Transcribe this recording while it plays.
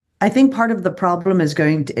I think part of the problem is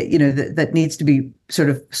going to, that needs to be sort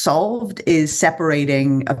of solved is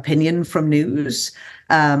separating opinion from news.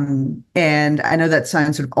 And I know that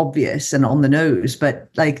sounds sort of obvious and on the nose,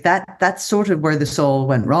 but like that's sort of where this all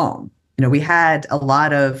went wrong. We had a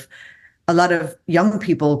lot of young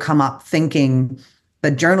people come up thinking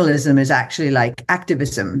that journalism is actually like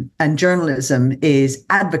activism, and journalism is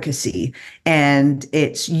advocacy, and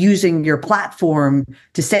it's using your platform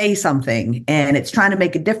to say something, and it's trying to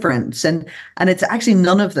make a difference. And it's actually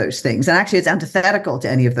none of those things. And actually it's antithetical to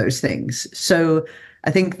any of those things. So I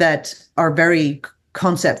think that our very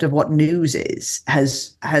concept of what news is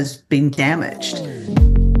has been damaged.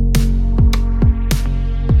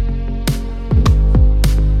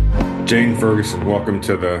 Jane Ferguson, welcome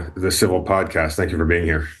to the Civil Podcast. Thank you for being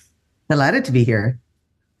here. Delighted to be here.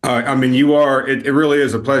 It really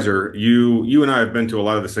is a pleasure. You and I have been to a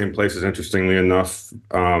lot of the same places, interestingly enough,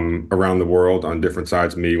 around the world on different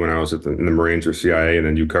sides. Me when I was in the Marines or CIA, and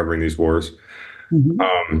then you covering these wars.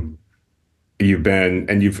 Mm-hmm. You've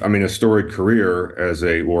a storied career as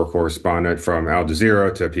a war correspondent from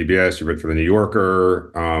al-Jazeera to PBS. You've written for the New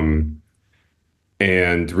Yorker.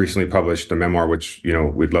 And recently published a memoir, which,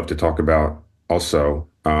 we'd love to talk about also.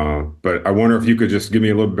 But I wonder if you could just give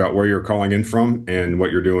me a little bit about where you're calling in from and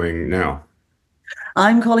what you're doing now.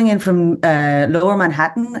 I'm calling in from Lower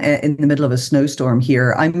Manhattan in the middle of a snowstorm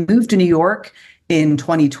here. I moved to New York in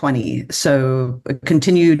 2020, so I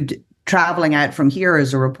continued traveling out from here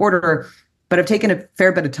as a reporter, but I've taken a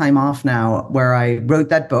fair bit of time off now where I wrote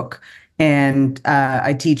that book. And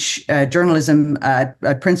I teach journalism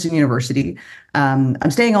at Princeton University.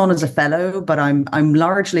 I'm staying on as a fellow, but I'm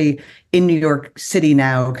largely in New York City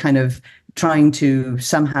now, kind of trying to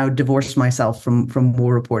somehow divorce myself from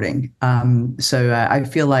war reporting. So I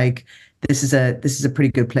feel like this is a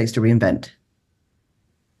pretty good place to reinvent.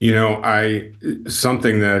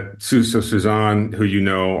 Something that Suzanne, who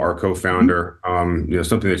our co-founder,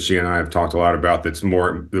 something that she and I have talked a lot about, that's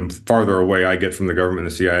more, the farther away I get from the government and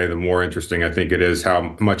the CIA, the more interesting I think it is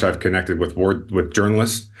how much I've connected with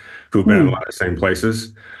journalists who've been in a lot of the same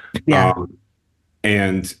places. Yeah.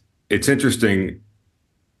 And it's interesting,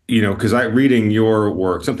 because reading your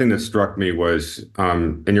work, something that struck me was,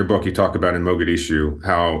 in your book, you talk about in Mogadishu,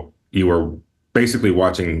 how you were basically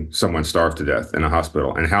watching someone starve to death in a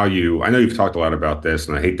hospital, and how I know you've talked a lot about this,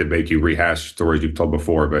 and I hate to make you rehash stories you've told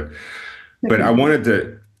before, but I wanted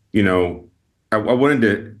to, I wanted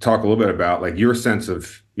to talk a little bit about like your sense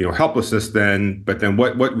of, helplessness then, but then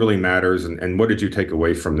what really matters, and what did you take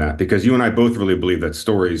away from that? Because you and I both really believe that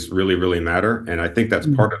stories really, really matter. And I think that's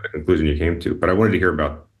part of the conclusion you came to, but I wanted to hear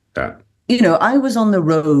about that. I was on the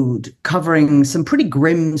road covering some pretty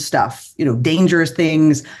grim stuff, dangerous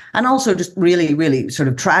things, and also just really, really sort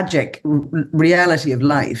of tragic reality of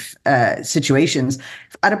life situations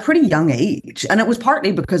at a pretty young age. And it was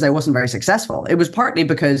partly because I wasn't very successful. It was partly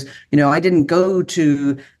because, I didn't go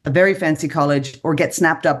to a very fancy college or get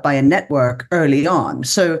snapped up by a network early on.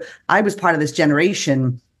 So I was part of this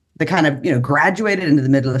generation that kind of, graduated into the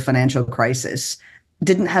middle of the financial crisis.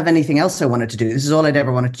 Didn't have anything else I wanted to do. This is all I'd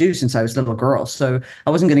ever wanted to do since I was a little girl. So I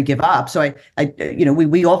wasn't going to give up. So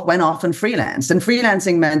we all went off and freelanced. And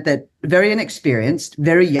freelancing meant that very inexperienced,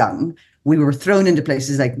 very young, we were thrown into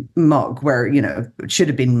places like Mug, where, it should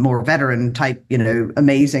have been more veteran type,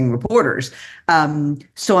 amazing reporters.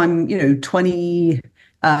 So I'm,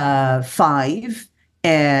 25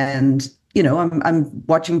 and I'm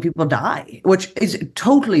watching people die, which is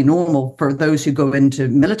totally normal for those who go into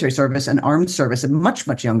military service and armed service and much,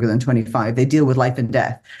 much younger than 25. They deal with life and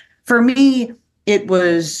death. For me, it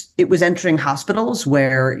was entering hospitals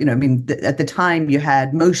where, at the time you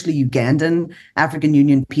had mostly Ugandan African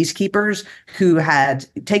Union peacekeepers who had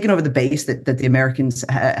taken over the base that the Americans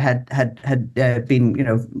had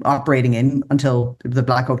been, operating in until the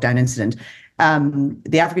Black Hawk Down incident.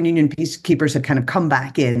 The African Union peacekeepers had kind of come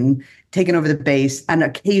back in, taken over the base, and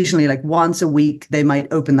occasionally, like once a week, they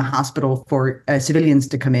might open the hospital for civilians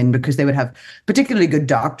to come in because they would have particularly good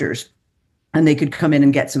doctors, and they could come in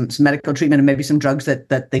and get some medical treatment and maybe some drugs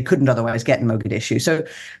that they couldn't otherwise get in Mogadishu. So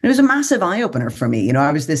it was a massive eye-opener for me.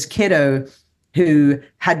 I was this kiddo who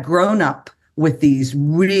had grown up with these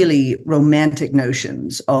really romantic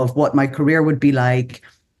notions of what my career would be like,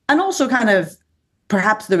 and also kind of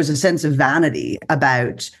perhaps there was a sense of vanity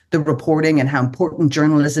about the reporting and how important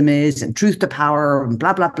journalism is and truth to power and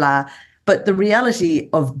blah, blah, blah. But the reality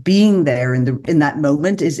of being there in that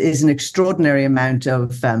moment is an extraordinary amount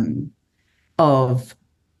of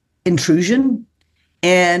intrusion.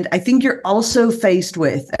 And I think you're also faced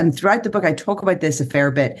with, and throughout the book, I talk about this a fair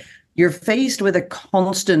bit, you're faced with a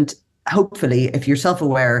constant, hopefully, if you're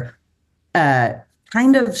self-aware,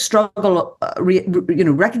 kind of struggle,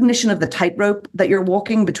 recognition of the tightrope that you're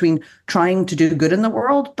walking between trying to do good in the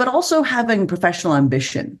world, but also having professional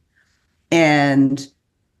ambition. And,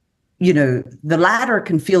 the latter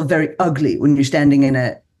can feel very ugly when you're standing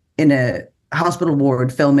in a hospital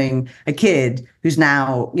ward filming a kid who's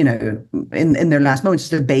now, in their last moments,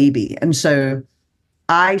 just a baby. And so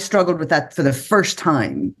I struggled with that for the first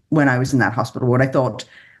time when I was in that hospital ward. I thought,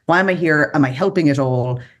 why am I here? Am I helping at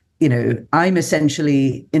all? I'm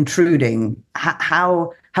essentially intruding.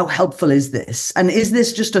 How helpful is this? And is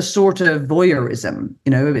this just a sort of voyeurism?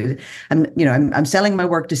 I'm selling my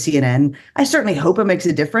work to CNN. I certainly hope it makes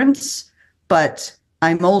a difference, but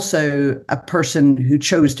I'm also a person who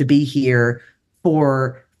chose to be here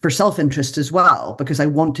for self-interest as well, because I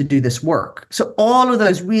want to do this work. So all of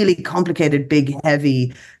those really complicated, big,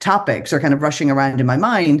 heavy topics are kind of rushing around in my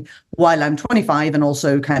mind while I'm 25 and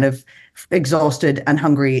also kind of exhausted and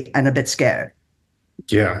hungry and a bit scared.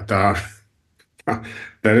 Yeah,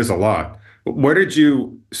 that is a lot.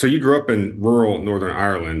 So you grew up in rural Northern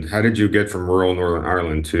Ireland. How did you get from rural Northern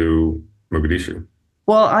Ireland to Mogadishu?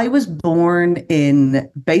 Well, I was born in,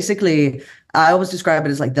 basically, I always describe it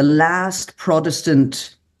as like the last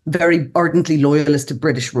Protestant, very ardently loyalist to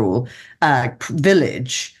British rule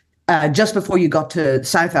village just before you got to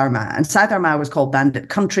South Armagh. And South Armagh was called Bandit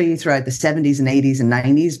Country throughout the 70s and 80s and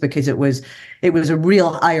 90s because it was a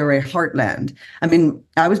real IRA heartland. I mean,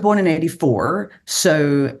 I was born in 84,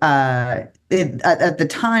 so at the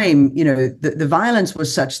time, the violence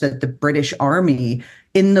was such that the British Army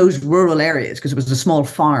in those rural areas, because it was a small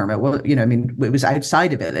farm, it was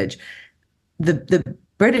outside a village, the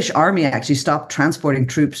British Army actually stopped transporting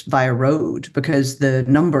choops via road because the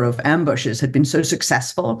number of ambushes had been so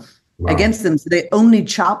successful against them. So they only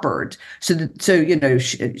choppered. So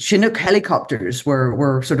Chinook helicopters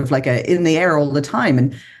were sort of like in the air all the time.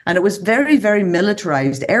 And it was very, very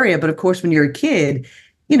militarized area. But of course, when you're a kid,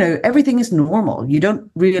 everything is normal. You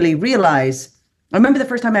don't really realize. I remember the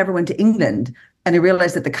first time I ever went to England and I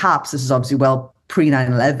realized that the cops, this is obviously pre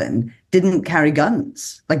 9/11, didn't carry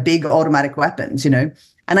guns, like big automatic weapons,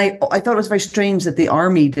 And I thought it was very strange that the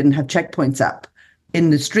army didn't have checkpoints up in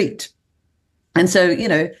the street. And so,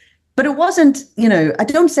 but it wasn't, I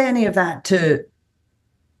don't say any of that to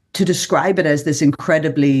describe it as this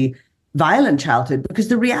incredibly violent childhood, because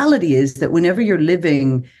the reality is that whenever you're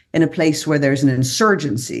living in a place where there's an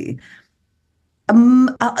insurgency,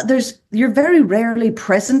 you're very rarely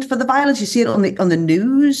present for the violence. You see it on the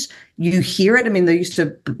news. You hear it. I mean, they used to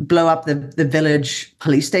blow up the village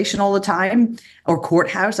police station all the time, or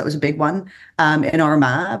courthouse. That was a big one in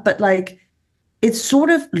Armagh. But it's sort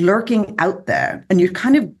of lurking out there, and you're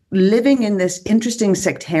kind of living in this interesting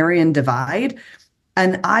sectarian divide.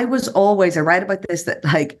 And I write about this, that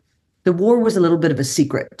the war was a little bit of a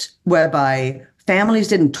secret, whereby families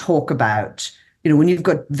didn't talk about. When you've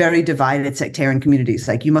got very divided sectarian communities,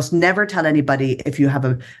 you must never tell anybody if you have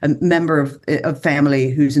a member of family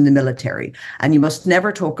who's in the military, and you must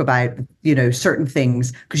never talk about, certain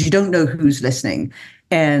things because you don't know who's listening.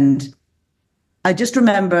 And I just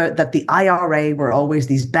remember that the IRA were always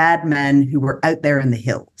these bad men who were out there in the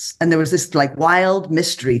hills, and there was this wild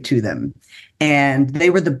mystery to them, and they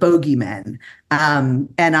were the bogeymen. And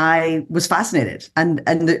I was fascinated, and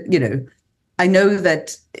I know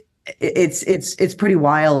that it's pretty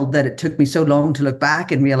wild that it took me so long to look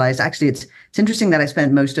back and realize actually it's interesting that I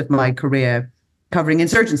spent most of my career covering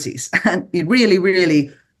insurgencies and really,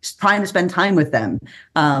 really trying to spend time with them.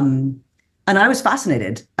 And I was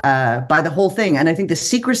fascinated by the whole thing. And I think the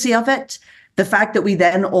secrecy of it, the fact that we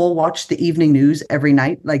then all watched the evening news every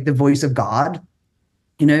night, like the voice of God,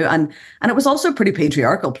 and it was also a pretty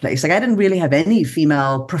patriarchal place. I didn't really have any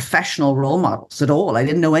female professional role models at all. I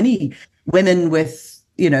didn't know any women with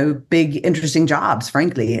big, interesting jobs,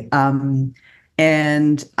 frankly. But on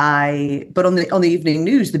the evening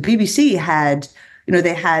news, the BBC had,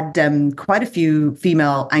 they had quite a few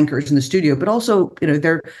female anchors in the studio, but also,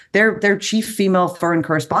 their chief female foreign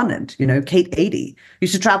correspondent, Kate Adie,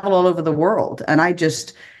 used to travel all over the world. And I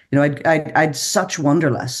just, I'd such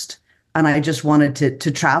wanderlust, and I just wanted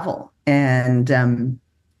to travel and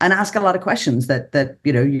ask a lot of questions that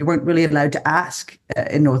you weren't really allowed to ask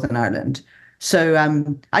in Northern Ireland. So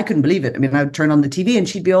I couldn't believe it. I mean, I would turn on the TV and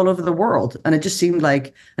she'd be all over the world. And it just seemed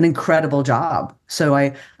like an incredible job. So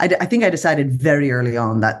I think I decided very early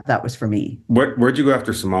on that was for me. Where'd you go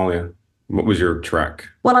after Somalia? What was your track?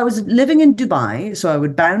 Well, I was living in Dubai, so I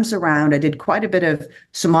would bounce around. I did quite a bit of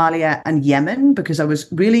Somalia and Yemen because I was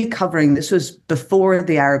really covering, this was before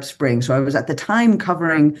the Arab Spring. So I was at the time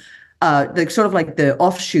covering the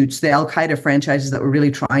offshoots, the Al-Qaeda franchises that were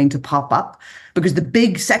really trying to pop up, because the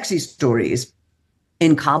big sexy stories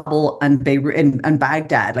in Kabul and Beirut and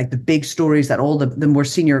Baghdad, like the big stories that all the more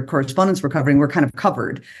senior correspondents were covering were kind of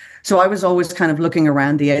covered. So I was always kind of looking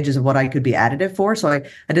around the edges of what I could be additive for. So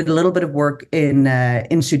I did a little bit of work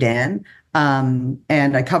in Sudan,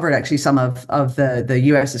 and I covered actually some of the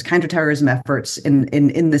US's counterterrorism efforts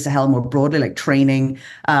in the Sahel more broadly, like training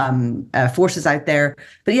forces out there.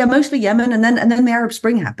 But yeah, mostly Yemen, and then the Arab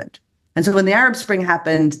Spring happened. And so when the Arab Spring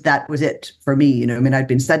happened, that was it for me. You know, I mean, I'd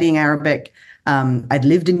been studying Arabic. I'd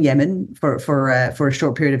lived in Yemen for a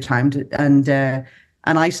short period of time, and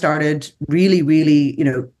I started really, you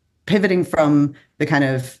know, pivoting from the kind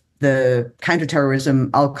of the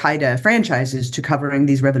counterterrorism al-Qaeda franchises to covering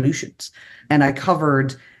these revolutions. And I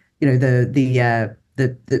covered, you know,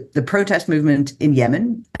 the protest movement in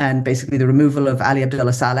Yemen and basically the removal of Ali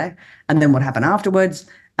Abdullah Saleh, and then what happened afterwards.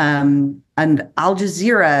 And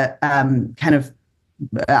al-Jazeera kind of,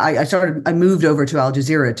 I moved over to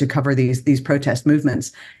al-Jazeera to cover these protest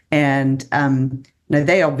movements. And now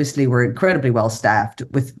they obviously were incredibly well staffed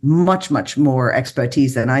with much more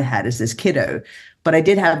expertise than I had as this kiddo. But I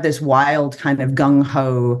did have this wild kind of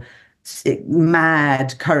gung-ho,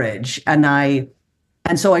 mad courage. And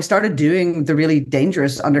so I started doing the really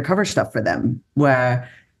dangerous undercover stuff for them, where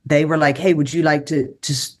they were like, hey, would you like to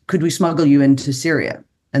could we smuggle you into Syria?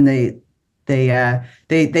 And they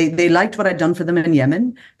liked what I'd done for them in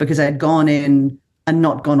Yemen, because I'd gone in and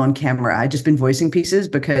not gone on camera. I'd just been voicing pieces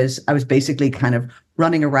because I was basically kind of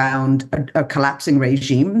running around a collapsing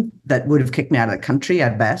regime that would have kicked me out of the country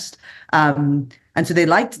at best. And so they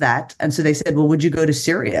liked that. And so they said, well, would you go to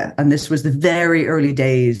Syria? And this was the very early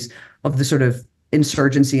days of the sort of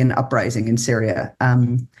insurgency and uprising in Syria.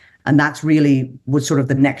 And that's really was sort of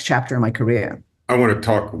the next chapter in my career. I want to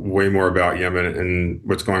talk way more about Yemen and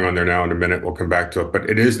what's going on there now in a minute. We'll come back to it. But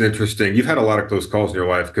it is interesting. You've had a lot of close calls in your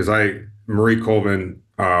life, because Marie Colvin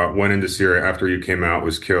went into Syria after you came out,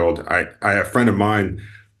 was killed. A friend of mine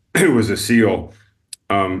who was a SEAL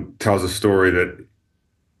tells a story that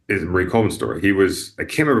is Marie Colvin's story. I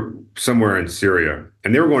can't remember, somewhere in Syria,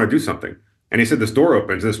 and they were going to do something. And he said, this door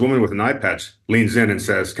opens, this woman with an eye patch leans in and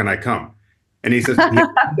says, can I come? And he says, he had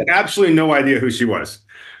absolutely no idea who she was.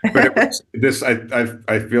 But it was this,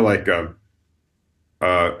 I feel like a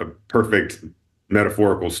perfect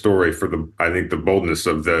metaphorical story for I think the boldness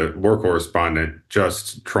of the war correspondent,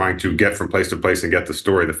 just trying to get from place to place and get the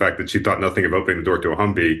story. The fact that she thought nothing of opening the door to a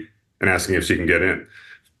Humvee and asking if she can get in.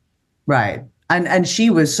 Right. And she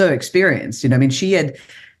was so experienced, you know, I mean, it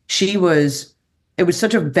was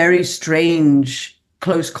such a very strange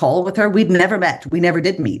close call with her. We'd never met. We never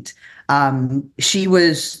did meet. She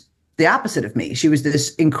was the opposite of me. She was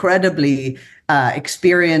this incredibly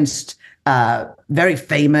experienced, very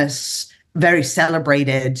famous, very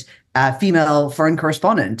celebrated female foreign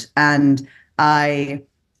correspondent. And I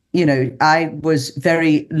was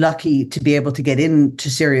very lucky to be able to get into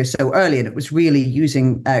Syria so early. And it was really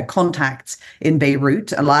using contacts in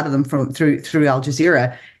Beirut, a lot of them through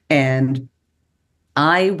al-Jazeera. And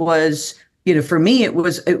I was, you know, for me, it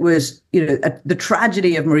was, you know, the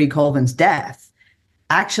tragedy of Marie Colvin's death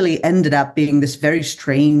actually ended up being this very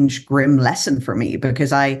strange, grim lesson for me,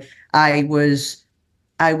 because I was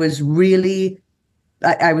really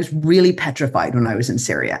petrified when I was in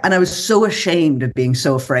Syria, and I was so ashamed of being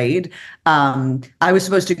so afraid. I was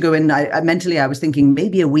supposed to go in. Mentally, I was thinking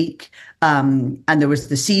maybe a week, and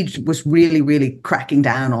the siege was really cracking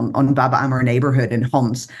down on Baba Amr neighborhood in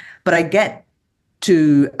Homs. But I get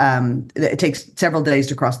to it takes several days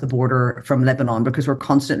to cross the border from Lebanon, because we're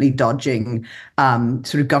constantly dodging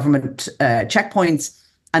sort of government checkpoints.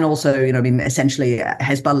 And also, you know, I mean, essentially,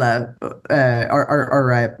 Hezbollah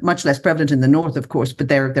are much less prevalent in the north, of course, but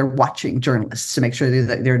they're watching journalists to make sure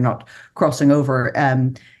that they're not crossing over.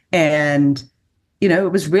 And you know,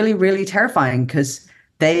 it was really terrifying, because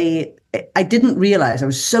I didn't realize, I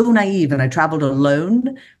was so naive, and I traveled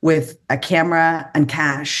alone with a camera and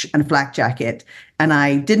cash and a flak jacket, and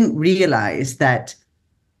I didn't realize that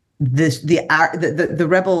the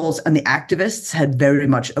rebels and the activists had very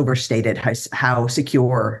much overstated how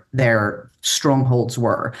secure their strongholds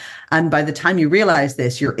were. And by the time you realize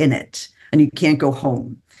this, you're in it and you can't go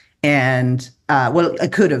home. And well, I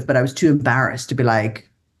could have, but I was too embarrassed to be like,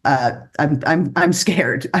 I'm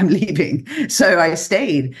scared, I'm leaving. So I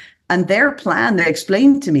stayed. And their plan, they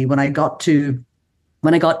explained to me when I got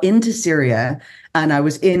into Syria and I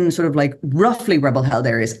was in sort of like roughly rebel held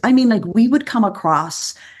areas. I mean, like we would come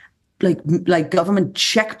across like government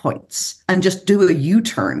checkpoints and just do a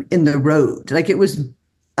U-turn in the road. Like it was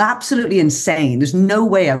absolutely insane. There's no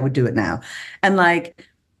way I would do it now. And like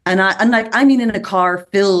And like, I mean, in a car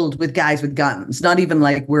filled with guys with guns, not even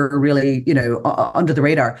like we're really, under the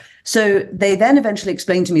radar. So they then eventually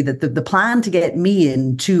explained to me that the plan to get me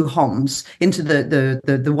into Homs, into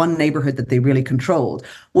the one neighborhood that they really controlled,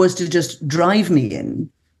 was to just drive me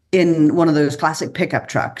in one of those classic pickup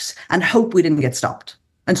trucks and hope we didn't get stopped.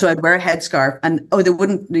 And so I'd wear a headscarf and, they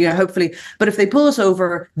wouldn't, hopefully, but if they pull us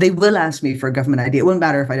over, they will ask me for a government ID. It won't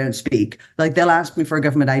matter if I don't speak. Like, they'll ask me for a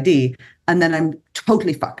government ID and then I'm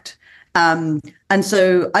totally fucked. And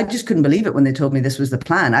so I just couldn't believe it when they told me this was the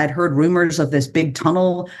plan. I'd heard rumors of this big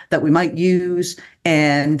tunnel that we might use.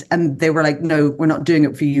 And they were like, no, we're not doing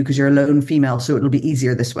it for you because you're a lone female. So it'll be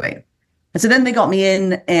easier this way. And so then they got me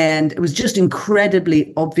in, and it was just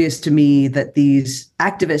incredibly obvious to me that these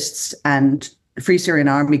activists and Free Syrian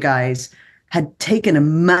Army guys had taken a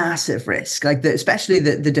massive risk, like especially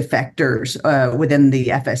the defectors within the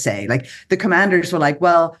FSA. Like, the commanders were like,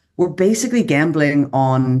 well, we're basically gambling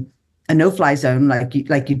on a no-fly zone like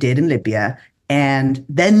you did in Libya, and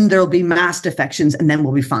then there'll be mass defections, and then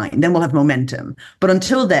we'll be fine. Then we'll have momentum. But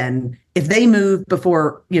until then, if they move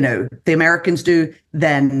before, the Americans do,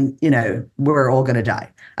 then, we're all going to die.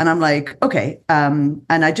 And I'm like, okay. And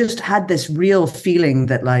I just had this real feeling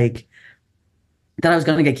that I was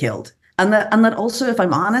going to get killed. And that also, if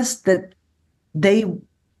I'm honest, that they,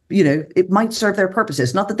 it might serve their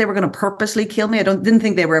purposes. Not that they were going to purposely kill me. Didn't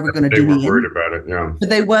think they were ever going to do me in. They weren't worried about it, yeah. But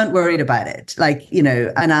they weren't worried about it. I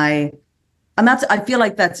feel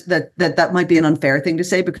like that might be an unfair thing to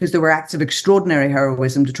say, because there were acts of extraordinary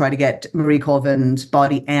heroism to try to get Marie Colvin's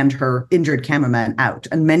body and her injured cameraman out,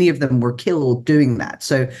 and many of them were killed doing that.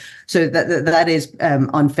 So that is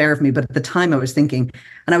unfair of me. But at the time, I was thinking,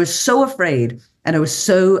 and I was so afraid, and I was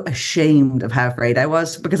so ashamed of how afraid I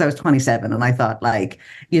was, because I was 27, and I thought,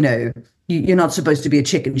 you're not supposed to be a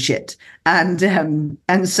chicken shit, and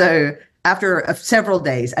so. After several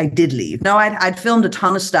days, I did leave. Now, I'd filmed a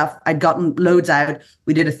ton of stuff. I'd gotten loads out.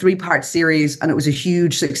 We did a 3-part series, and it was a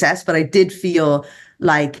huge success. But I did feel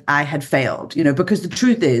like I had failed, because the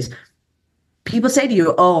truth is, people say to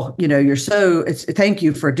you, oh, thank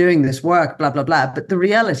you for doing this work, blah, blah, blah. But the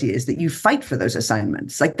reality is that you fight for those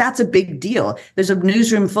assignments. Like, that's a big deal. There's a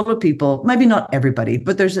newsroom full of people, maybe not everybody,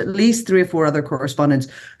 but there's at least 3 or 4 other correspondents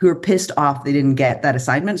who are pissed off they didn't get that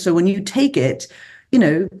assignment. So when you take it,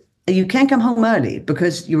 you can't come home early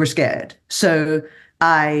because you were scared. So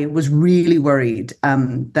I was really worried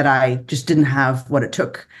that I just didn't have what it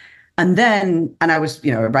took. And I was,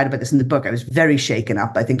 I write about this in the book. I was very shaken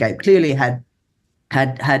up. I think I clearly had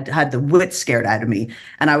the wits scared out of me.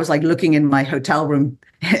 And I was like looking in my hotel room.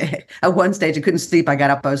 At one stage, I couldn't sleep. I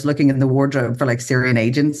got up. I was looking in the wardrobe for Syrian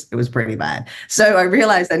agents. It was pretty bad. So I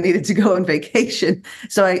realized I needed to go on vacation.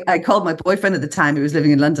 So I called my boyfriend at the time, who was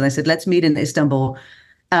living in London. I said, let's meet in Istanbul.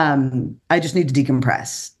 I just need to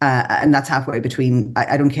decompress. And that's halfway between,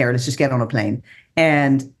 I don't care. Let's just get on a plane.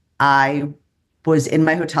 And I was in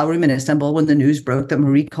my hotel room in Istanbul when the news broke that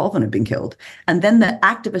Marie Colvin had been killed. And then the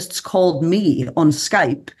activists called me on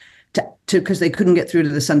Skype because they couldn't get through to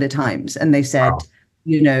the Sunday Times. And they said,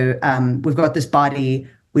 wow, we've got this body.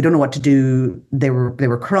 We don't know what to do. They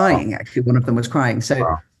were crying. Actually, one of them was crying. So,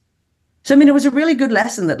 wow. So, I mean, it was a really good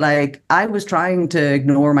lesson that I was trying to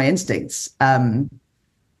ignore my instincts.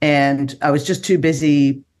 And I was just too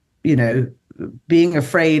busy, being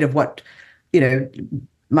afraid of what,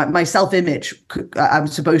 my self-image. I'm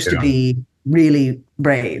supposed to be really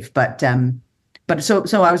brave, but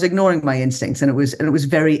so I was ignoring my instincts, and it was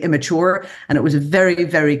very immature, and it was a very,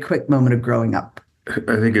 very quick moment of growing up.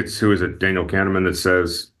 I think who is it, Daniel Kahneman, that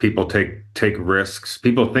says people take risks.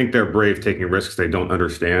 People think they're brave taking risks they don't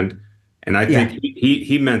understand. And I think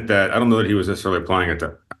he meant that. I don't know that he was necessarily applying it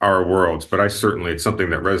to our worlds, but it's something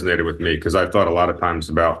that resonated with me, because I've thought a lot of times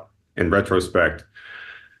about, in retrospect,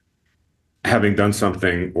 having done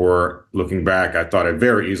something, or looking back, I thought I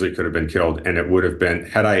very easily could have been killed, and it would have been,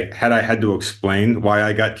 had I had to explain why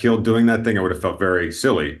I got killed doing that thing, I would have felt very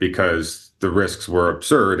silly, because the risks were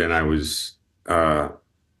absurd, and I was,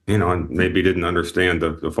 and maybe didn't understand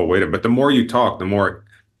the full weight of it. But the more you talk, the more,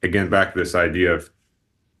 again, back to this idea of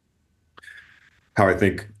how I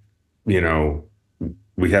think,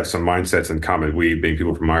 we have some mindsets in common, we being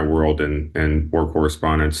people from my world and war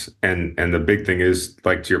correspondents. And the big thing is,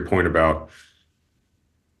 to your point about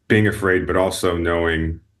being afraid, but also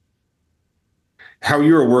knowing how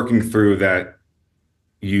you were working through that.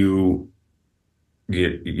 You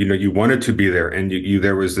wanted to be there, and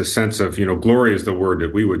there was this sense of, glory is the word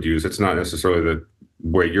that we would use. It's not necessarily the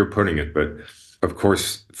way you're putting it, but of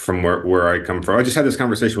course, from where I come from, I just had this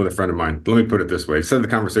conversation with a friend of mine. Let me put it this way. I had the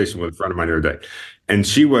conversation with a friend of mine the other day, and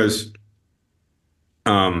she was,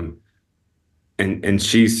 and and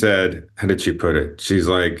she said, how did she put it? She's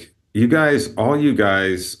like, you guys, all you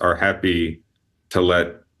guys are happy to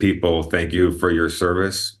let people thank you for your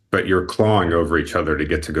service, but you're clawing over each other to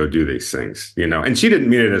get to go do these things, you know? And she didn't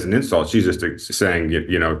mean it as an insult. She's just saying,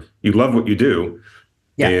 you know, you love what you do.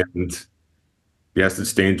 Yeah. And yes,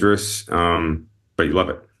 it's dangerous, but you love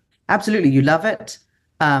it. Absolutely. You love it.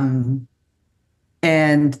 And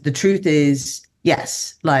the truth is,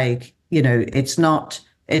 yes, like, you know, it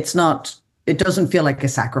doesn't feel like a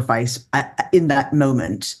sacrifice in that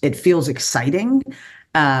moment. It feels exciting.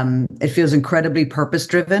 It feels incredibly purpose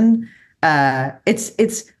driven.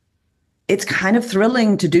 It's kind of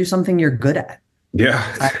thrilling to do something you're good at.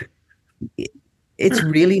 Yeah. It's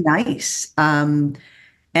really nice. And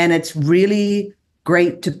it's really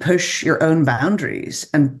great to push your own boundaries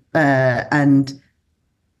and I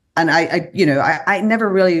you know, I never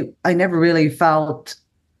really felt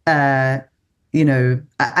you know,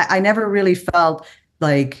 I never really felt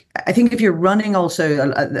like, I think if you're running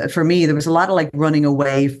also, for me, there was a lot of like running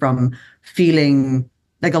away from feeling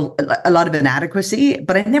like a lot of inadequacy,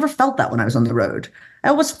 but I never felt that when I was on the road. I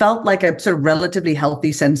always felt like a sort of relatively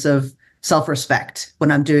healthy sense of self-respect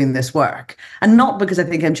when I'm doing this work. And not because I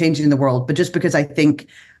think I'm changing the world, but just because I think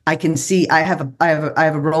I can see I have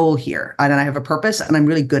a role here and I have a purpose and I'm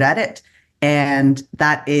really good at it. And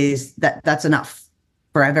that's enough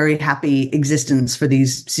for a very happy existence for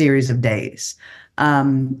these series of days.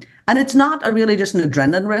 And it's not really just an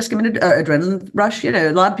adrenaline risk. I mean, adrenaline rush, you know,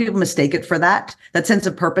 a lot of people mistake it for that sense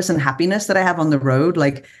of purpose and happiness that I have on the road.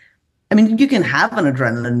 Like, I mean, you can have an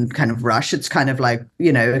adrenaline kind of rush. It's kind of like,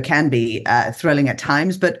 you know, it can be thrilling at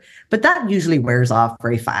times, but that usually wears off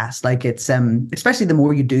very fast. Like it's, especially the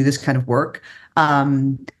more you do this kind of work. I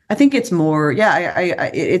think it's more,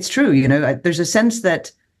 it's true. You know, there's a sense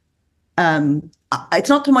that it's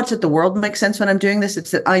not so much that the world makes sense when I'm doing this.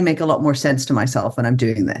 It's that I make a lot more sense to myself when I'm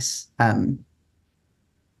doing this. And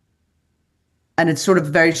it's sort of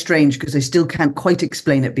very strange because I still can't quite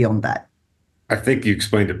explain it beyond that. I think you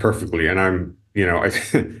explained it perfectly. And I'm, you know,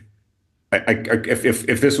 if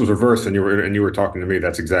this was reversed and you were talking to me,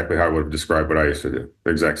 that's exactly how I would have described what I used to do.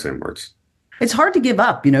 The exact same words. It's hard to give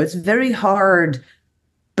up. You know, it's very hard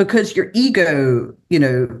because your ego, you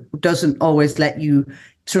know, doesn't always let you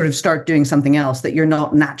sort of start doing something else that you're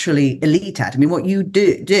not naturally elite at. I mean, what you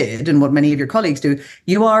did and what many of your colleagues do,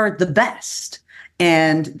 you are the best.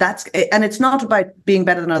 And it's not about being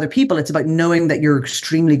better than other people. It's about knowing that you're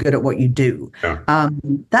extremely good at what you do. Yeah.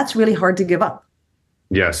 That's really hard to give up.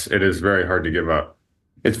 Yes, it is very hard to give up.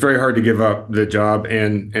 It's very hard to give up the job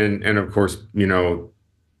and of course, you know,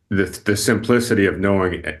 the simplicity of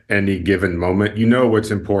knowing at any given moment, you know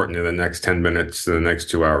what's important in the next 10 minutes, to the next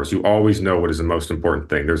 2 hours. You always know what is the most important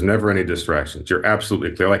thing. There's never any distractions. You're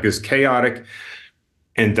absolutely clear. Like as chaotic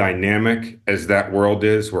and dynamic as that world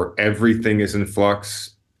is, where everything is in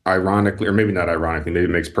flux, ironically, or maybe not ironically, maybe it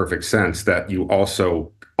makes perfect sense that you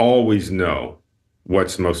also always know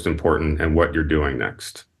what's most important and what you're doing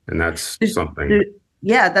next. And that's something.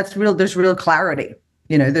 Yeah, that's real. There's real clarity.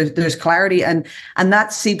 You know, there's clarity and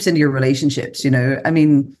that seeps into your relationships. You know, I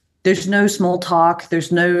mean, there's no small talk. There's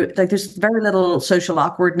very little social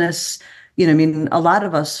awkwardness. You know, I mean, a lot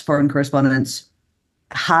of us foreign correspondents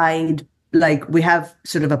hide, like we have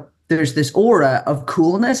sort of there's this aura of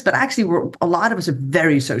coolness, but actually a lot of us are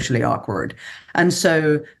very socially awkward. And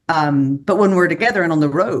so, but when we're together and on the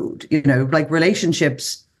road, you know, like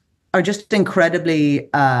relationships are just incredibly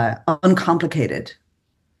uncomplicated.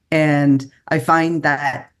 And I find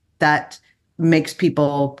that makes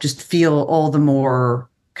people just feel all the more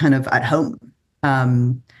kind of at home.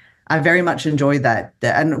 I very much enjoy that.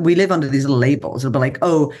 And we live under these little labels. It'll be like,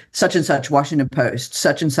 oh, such and such Washington Post,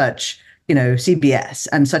 such and such, you know, CBS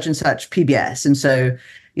and such PBS. And so,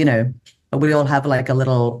 you know, we all have like a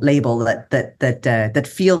little label that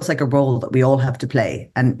feels like a role that we all have to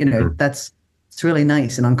play. And, you know, it's really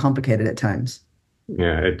nice and uncomplicated at times.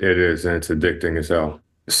 Yeah, it is. And it's addicting as hell.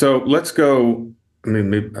 So let's go. I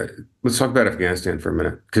mean, let's talk about Afghanistan for a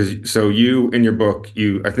minute. Because so you, in your book,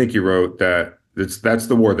 I think you wrote that that's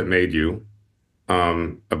the war that made you,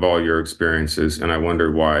 of all your experiences. And I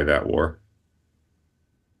wondered why that war.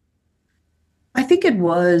 I think it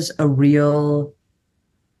was a real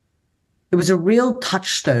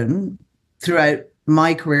touchstone throughout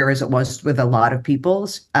my career, as it was with a lot of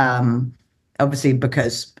people's. Obviously,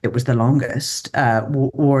 because it was the longest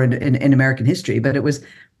war in American history, but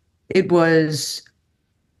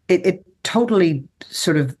it totally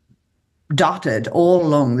sort of dotted all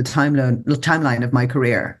along the timeline of my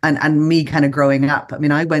career and me kind of growing up. I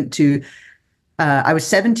mean, I was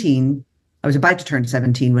 17 I was about to turn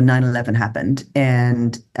 17 when 9/11 happened.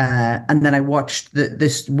 And then I watched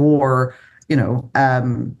this war,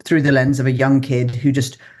 through the lens of a young kid who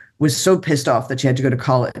just was so pissed off that she had to go to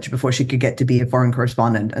college before she could get to be a foreign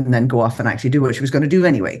correspondent and then go off and actually do what she was going to do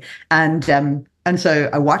anyway. And so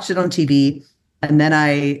I watched it on TV, and then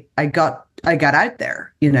I got out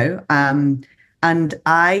there, and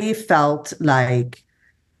I felt like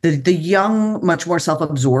the young, much more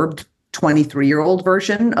self-absorbed 23-year-old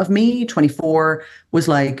version of me, 24, was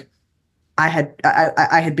like, I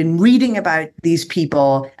had been reading about these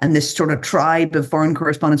people and this sort of tribe of foreign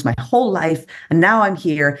correspondents my whole life. And now I'm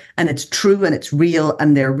here, and it's true and it's real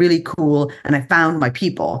and they're really cool. And I found my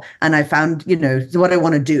people, and I found, what I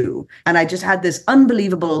want to do. And I just had this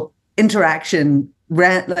unbelievable interaction,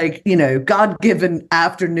 God-given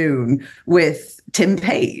afternoon with Tim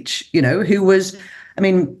Page, who was,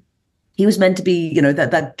 he was meant to be,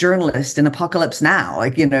 that journalist in Apocalypse Now.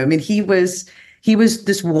 He was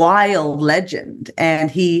this wild legend, and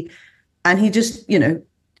he just,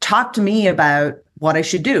 talked to me about what I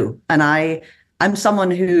should do. And I'm someone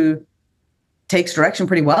who takes direction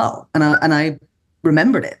pretty well, and I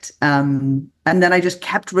remembered it. And then I just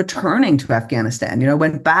kept returning to Afghanistan.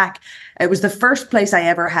 Went back. It was the first place I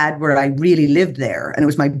ever had where I really lived there, and it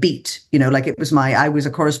was my beat. I was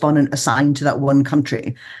a correspondent assigned to that one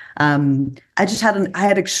country. I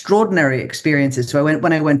had extraordinary experiences. So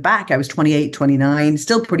when I went back, I was 28, 29,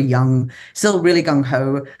 still pretty young, still really gung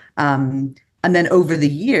ho. And then over the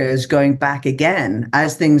years, going back again,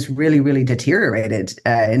 as things really, really deteriorated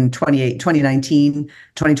in 2019,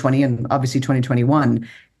 2020, and obviously 2021,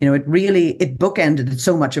 it bookended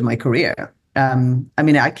so much of my career.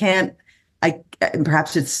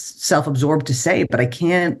 Perhaps it's self-absorbed to say, but I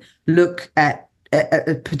can't look at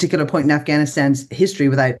a particular point in Afghanistan's history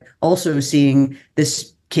without also seeing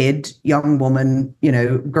this kid, young woman,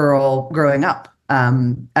 girl growing up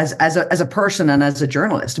as a person and as a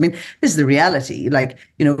journalist. This is the reality.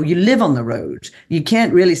 You live on the road. You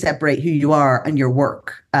can't really separate who you are and your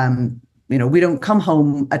work. We don't come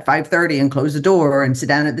home at 5:30 and close the door and sit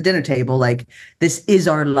down at the dinner table. This is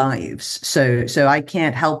our lives. So I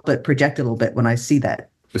can't help but project a little bit when I see that.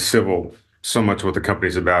 The civil, so much what the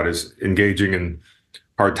company's about is engaging in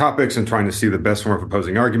hard topics and trying to see the best form of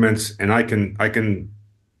opposing arguments. And I can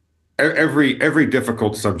every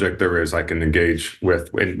difficult subject there is, I can engage with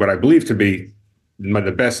in what I believe to be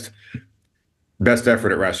the best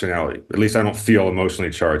effort at rationality. At least I don't feel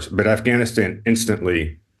emotionally charged. But Afghanistan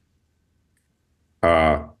instantly,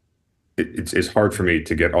 it's hard for me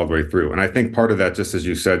to get all the way through. And I think part of that, just as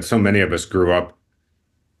you said, so many of us grew up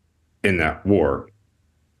in that war.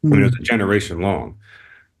 It was a generation long.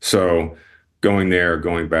 So going there,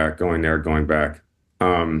 going back, going there, going back,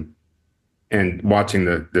 and watching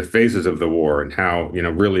the phases of the war and how,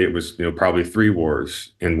 really it was, probably 3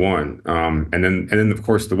 wars in one. And then of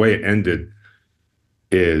course, the way it ended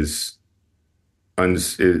is,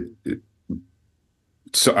 it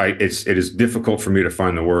is difficult for me to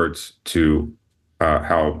find the words to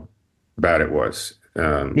how bad it was.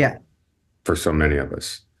 For so many of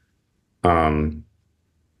us.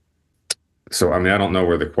 So, I don't know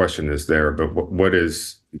where the question is there, but what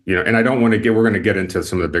is, and I don't want to we're going to get into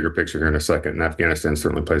some of the bigger picture here in a second, and Afghanistan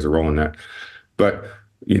certainly plays a role in that. But,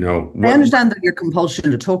 I understand that your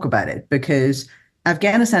compulsion to talk about it, because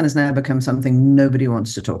Afghanistan has now become something nobody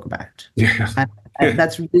wants to talk about. Yeah. And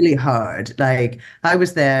that's really hard. I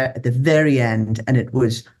was there at the very end, and it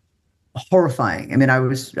was horrifying. I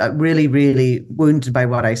was really, really wounded by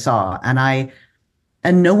what I saw,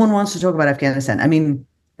 and no one wants to talk about Afghanistan.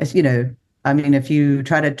 If you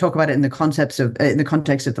try to talk about it in the context of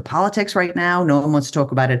the politics right now, no one wants to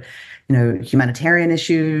talk about it. Humanitarian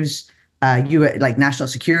issues, national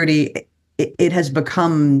security. It has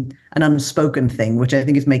become an unspoken thing, which I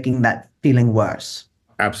think is making that feeling worse.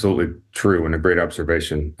 Absolutely true, and a great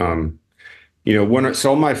observation.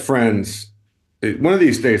 So my friends, one of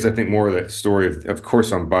these days, I think more of that story of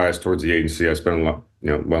course, I'm biased towards the agency. I spent a lot,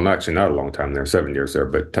 actually not a long time there, 7 years there,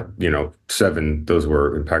 but 7, those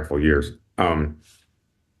were impactful years. And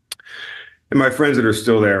my friends that are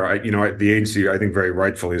still there, the agency, I think very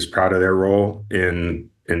rightfully is proud of their role in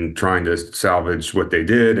trying to salvage what they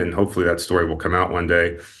did. And hopefully that story will come out one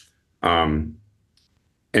day. And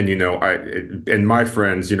my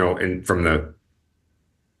friends, and from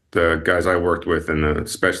the guys I worked with in the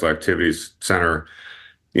Special Activities Center,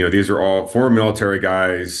 these are all former military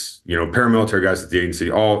guys, paramilitary guys at the agency,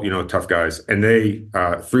 all, tough guys. And they,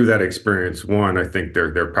 through that experience, one, I think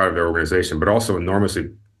they're proud of their organization, but also enormously,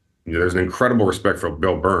 there's an incredible respect for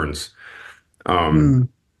Bill Burns and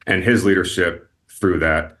his leadership through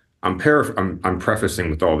that. I'm prefacing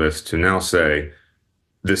with all this to now say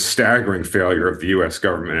the staggering failure of the U.S.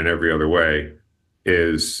 government in every other way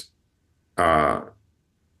is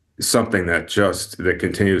something that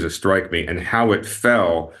continues to strike me, and how it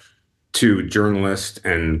fell to journalists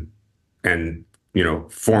and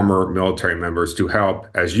former military members to help,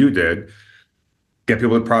 as you did, get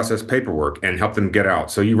people to process paperwork and help them get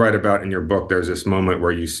out. So you write about in your book, there's this moment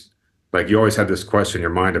where you always had this question in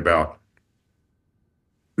your mind about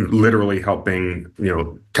literally helping,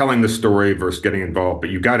 telling the story versus getting involved,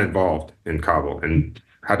 but you got involved in Kabul. And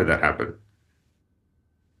how did that happen?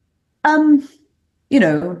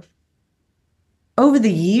 Over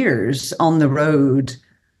the years on the road,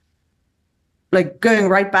 like going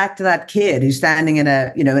right back to that kid who's standing in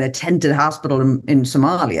a tented hospital in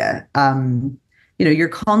Somalia, you're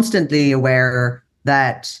constantly aware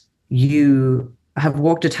that you have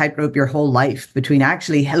walked a tightrope your whole life between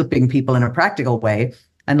actually helping people in a practical way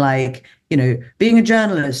and being a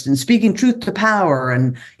journalist and speaking truth to power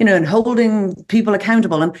and holding people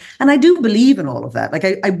accountable. And I do believe in all of that. Like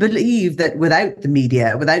I believe that without the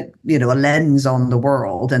media, without, a lens on the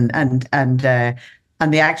world and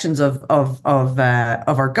the actions of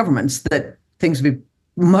our governments, that things would be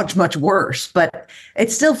much, much worse. But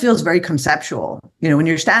it still feels very conceptual. When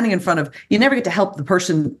you're standing in front of, you never get to help the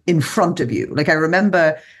person in front of you. Like I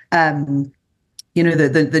remember,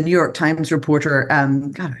 the New York Times reporter,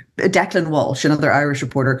 Declan Walsh, another Irish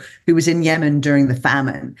reporter who was in Yemen during the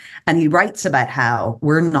famine. And he writes about how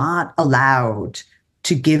we're not allowed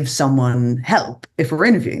to give someone help if we're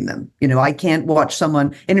interviewing them. I can't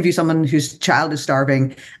interview someone whose child is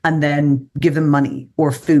starving and then give them money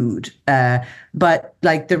or food. But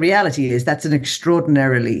the reality is that's an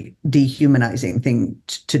extraordinarily dehumanizing thing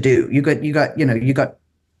to do. You got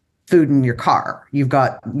food in your car, you've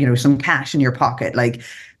got, some cash in your pocket,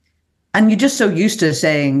 and you're just so used to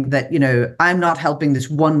saying that, I'm not helping this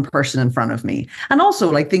one person in front of me. And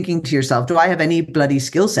also thinking to yourself, do I have any bloody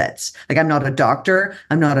skill sets? I'm not a doctor,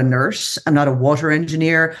 I'm not a nurse, I'm not a water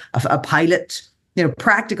engineer, a pilot,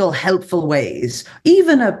 practical, helpful ways.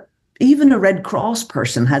 Even a Red Cross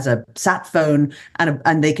person has a sat phone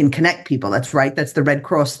and they can connect people. That's right. That's the Red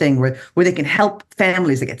Cross thing where they can help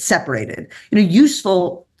families that get separated,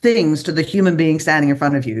 useful things to the human being standing in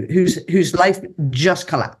front of you whose life just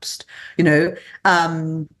collapsed, and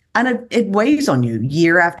it weighs on you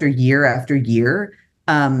year after year after year,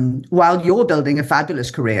 while you're building a fabulous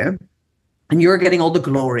career and you're getting all the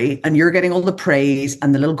glory and you're getting all the praise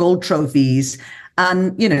and the little gold trophies.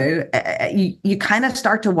 And, you kind of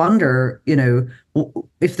start to wonder,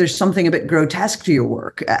 if there's something a bit grotesque to your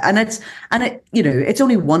work. And it's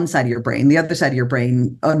only one side of your brain. The other side of your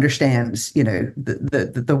brain understands,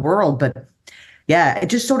 the world. But yeah, it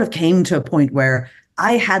just sort of came to a point where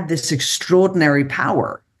I had this extraordinary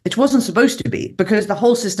power. It wasn't supposed to be, because the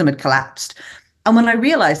whole system had collapsed. And when I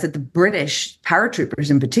realized that the British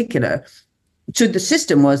paratroopers in particular, so the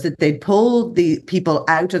system was that they'd pull the people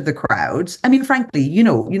out of the crowds. I mean, frankly, you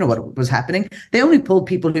know what was happening. They only pulled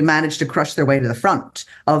people who managed to crush their way to the front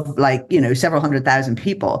of several 100,000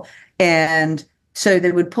 people. And so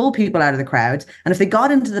they would pull people out of the crowds. And if they got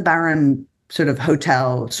into the barren sort of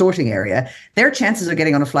hotel sorting area, their chances of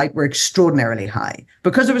getting on a flight were extraordinarily high.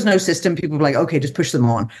 Because there was no system, people were like, okay, just push them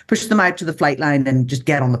out to the flight line and just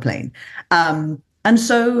get on the plane. And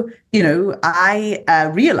so,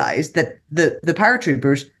 I realized that the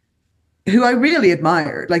paratroopers, who I really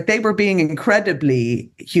admired, they were being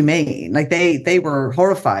incredibly humane, they were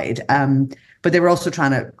horrified, but they were also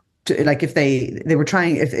trying to if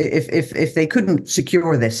they couldn't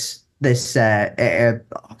secure this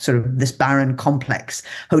sort of this barren complex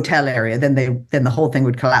hotel area, then the whole thing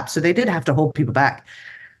would collapse. So they did have to hold people back.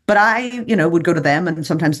 But I, would go to them and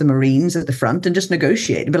sometimes the Marines at the front and just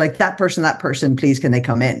negotiate and be like, that person, please, can they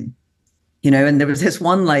come in? And there was this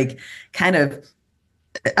one, there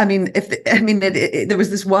was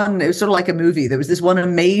this one, it was sort of like a movie. There was this one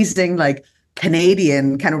amazing,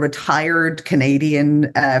 Canadian, kind of retired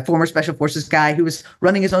Canadian former special forces guy who was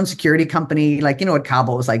running his own security company, what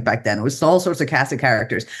Kabul was like back then. It was all sorts of cast of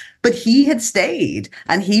characters, but he had stayed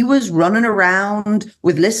and he was running around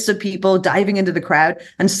with lists of people diving into the crowd,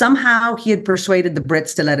 and somehow he had persuaded the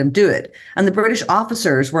Brits to let him do it. And the British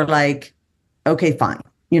officers were like, okay, fine.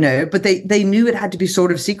 But they knew it had to be sort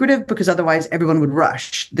of secretive because otherwise everyone would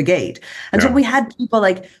rush the gate. And so we had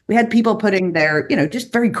people putting their,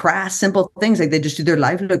 just very crass, simple things. They just do their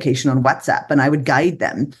live location on WhatsApp and I would guide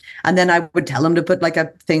them. And then I would tell them to put a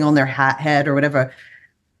thing on their head or whatever.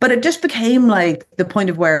 But it just became the point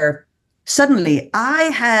of where suddenly I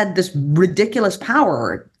had this ridiculous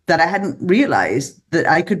power that I hadn't realized, that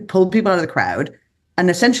I could pull people out of the crowd and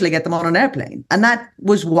essentially get them on an airplane. And that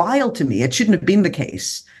was wild to me. It shouldn't have been the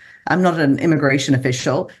case. I'm not an immigration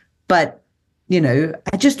official, but,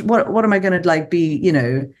 I just, what am I going to like be,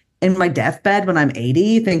 in my deathbed when I'm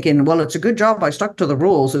 80 thinking, well, it's a good job I stuck to the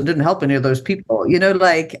rules and didn't help any of those people,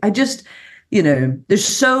 there's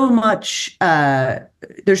so much,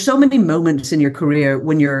 there's so many moments in your career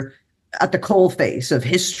when you're at the coalface of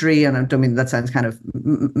history. And I don't mean that sounds kind of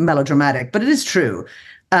melodramatic, but it is true.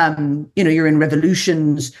 You're in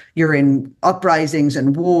revolutions, you're in uprisings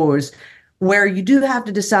and wars where you do have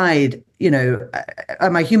to decide,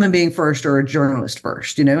 am I a human being first or a journalist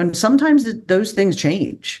first, and sometimes those things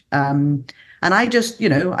change. And I just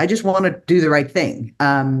want to do the right thing.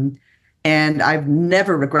 And I've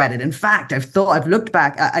never regretted. In fact, I've looked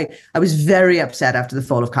back. I was very upset after the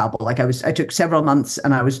fall of Kabul. I took several months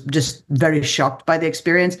and I was just very shocked by the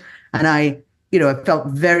experience. And I felt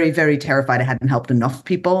very, very terrified I hadn't helped enough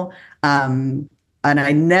people. And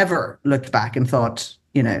I never looked back and thought,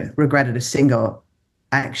 regretted a single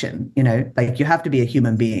action. Like you have to be a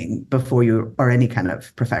human being before you are any kind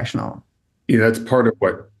of professional. That's part of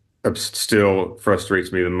what still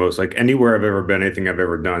frustrates me the most. Like anywhere I've ever been, anything I've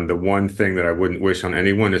ever done, the one thing that I wouldn't wish on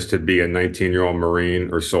anyone is to be a 19-year-old Marine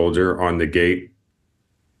or soldier on the gate,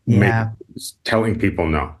 telling people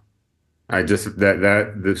no. I just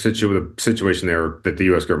the situation there that the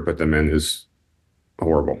U.S. government put them in is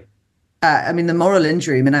horrible. The moral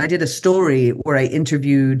injury. I did a story where I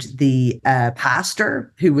interviewed the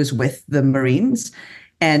pastor who was with the Marines.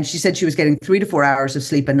 And she said she was getting 3 to 4 hours of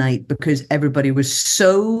sleep a night because everybody was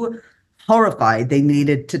so horrified they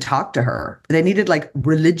needed to talk to her. They needed like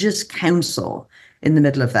religious counsel in the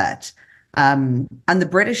middle of that. And the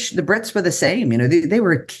Brits were the same. They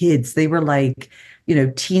were kids. They were like,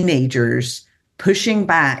 teenagers pushing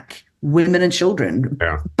back women and children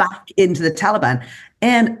back into the Taliban.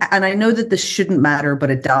 And I know that this shouldn't matter, but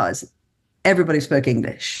it does. Everybody spoke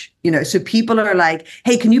English, so people are like,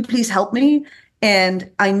 hey, can you please help me? And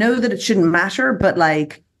I know that it shouldn't matter, but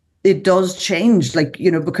like it does change, like,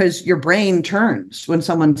 because your brain turns when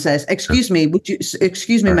someone says, excuse me,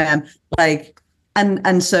 ma'am, like,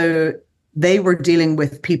 and so they were dealing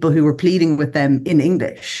with people who were pleading with them in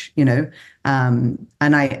English, and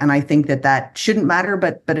I think that shouldn't matter,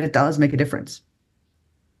 but it does make a difference.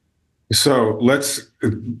 So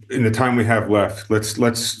in the time we have left,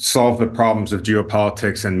 let's solve the problems of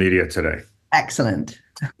geopolitics and media today. Excellent.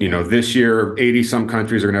 This year, 80 some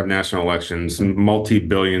countries are going to have national elections and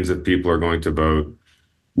multi-billions of people are going to vote.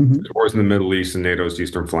 Mm-hmm. Wars in the Middle East and NATO's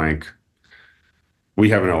eastern flank. We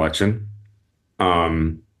have an election.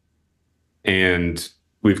 And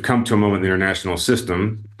we've come to a moment in the international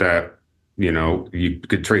system that, you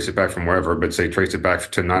could trace it back from wherever, but say trace it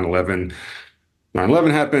back to 9/11.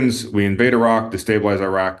 9/11 happens, we invade Iraq, destabilize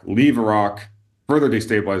Iraq, leave Iraq, further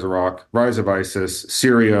destabilize Iraq, rise of ISIS,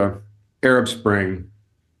 Syria, Arab Spring.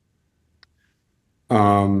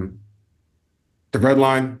 The red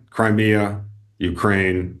line, Crimea,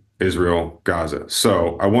 Ukraine, Israel, Gaza.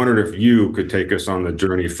 So I wondered if you could take us on the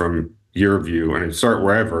journey from your view and start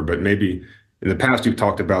wherever, but maybe in the past you've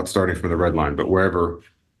talked about starting from the red line, but wherever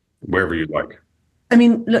you'd like.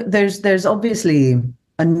 Look, there's obviously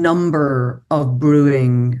a number of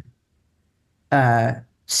brewing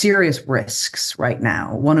serious risks right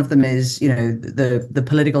now. One of them is, the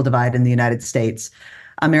political divide in the United States,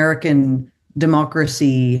 American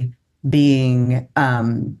democracy being,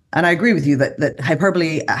 and I agree with you that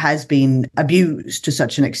hyperbole has been abused to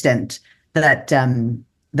such an extent that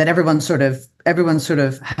everyone sort of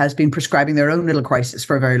has been prescribing their own little crisis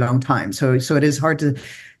for a very long time. So it is hard to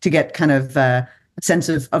get kind of a sense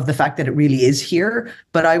of the fact that it really is here.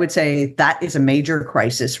 But I would say that is a major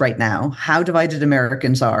crisis right now. How divided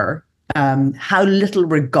Americans are, how little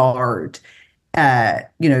regard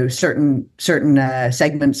certain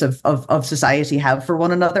segments of society have for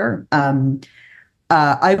one another.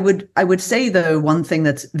 I would say, though, one thing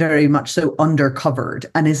that's very much so undercovered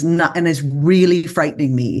and is really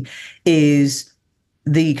frightening me is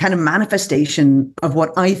the kind of manifestation of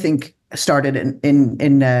what I think started in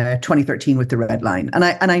 2013 with the red line. And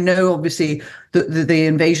I know obviously the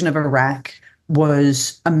invasion of Iraq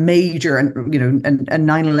was a major, and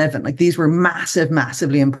 9/11, like these were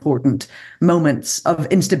massively important moments of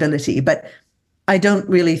instability. But I don't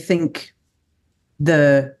really think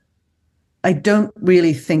we'll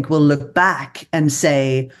look back and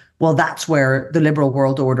say, well, that's where the liberal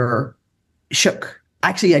world order shook.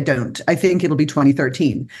 Actually, I don't. I think it'll be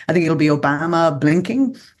 2013. I think it'll be Obama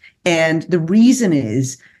blinking. And the reason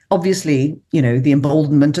is obviously, the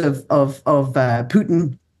emboldenment of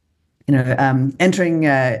Putin, entering,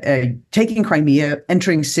 taking Crimea,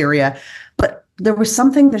 entering Syria. But there's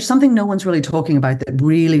something no one's really talking about that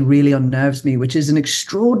really, really unnerves me, which is an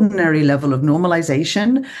extraordinary level of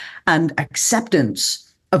normalization and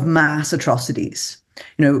acceptance of mass atrocities.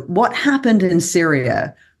 What happened in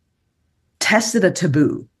Syria tested a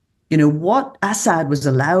taboo. What Assad was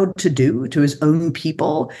allowed to do to his own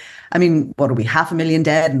people. I mean, what are we, 500,000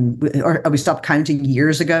 dead? Or we stopped counting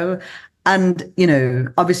years ago? And,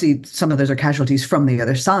 obviously some of those are casualties from the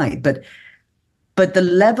other side, but the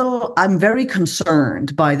level, I'm very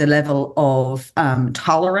concerned by the level of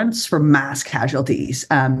tolerance for mass casualties,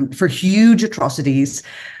 for huge atrocities.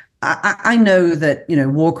 I know that,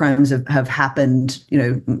 war crimes have happened,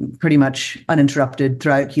 pretty much uninterrupted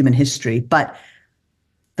throughout human history. But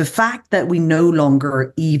the fact that we no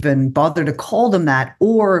longer even bother to call them that,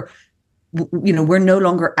 or, we're no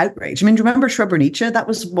longer outraged. I mean, remember Srebrenica? That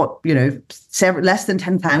was less than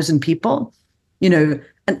 10,000 people,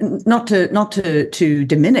 and not to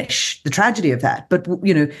diminish the tragedy of that, but,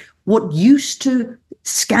 what used to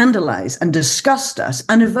scandalize and disgust us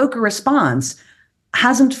and evoke a response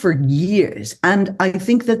hasn't for years. And I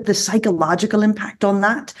think that the psychological impact on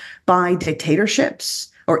that by dictatorships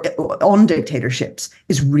or on dictatorships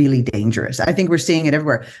is really dangerous. I think we're seeing it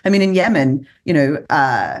everywhere. I mean, in Yemen,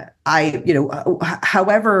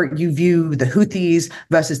 however you view the Houthis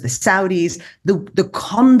versus the Saudis, the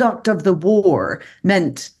conduct of the war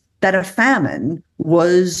meant that a famine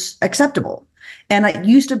was acceptable. And it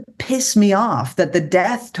used to piss me off that the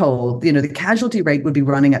death toll, the casualty rate would be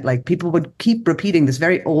running at, like, people would keep repeating this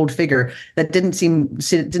very old figure that didn't seem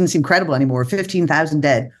credible anymore. 15,000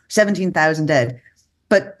 dead, 17,000 dead.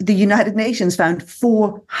 But the United Nations found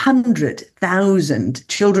 400,000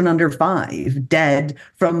 children under 5 dead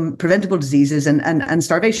from preventable diseases and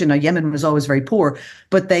starvation. Now, Yemen was always very poor,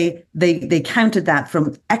 but they counted that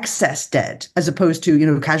from excess dead as opposed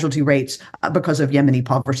to, casualty rates because of Yemeni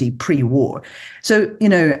poverty pre-war. So,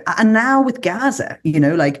 and now with Gaza,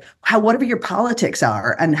 whatever your politics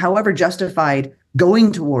are and however justified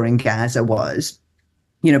going to war in Gaza was,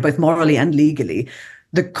 both morally and legally,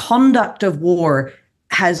 the conduct of war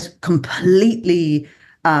has completely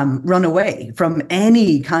run away from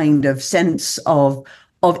any kind of sense of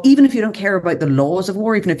even if you don't care about the laws of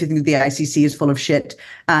war, even if you think the ICC is full of shit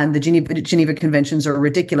and the Geneva Conventions are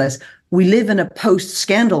ridiculous, we live in a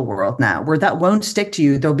post-scandal world now where that won't stick to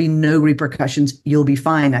you. There'll be no repercussions. You'll be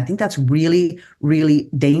fine. I think that's really, really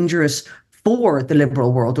dangerous for the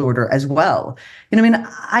liberal world order as well.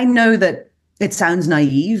 I know that it sounds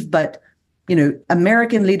naive, but,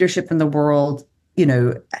 American leadership in the world,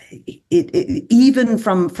 even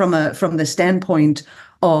from the standpoint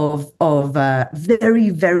of very,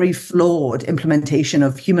 very flawed implementation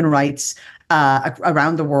of human rights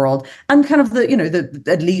around the world, and kind of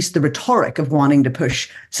at least the rhetoric of wanting to push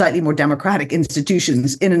slightly more democratic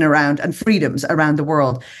institutions in and around and freedoms around the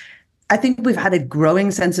world. I think we've had a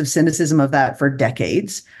growing sense of cynicism of that for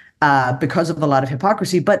decades. Because of a lot of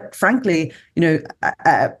hypocrisy, but frankly,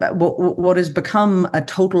 what has become a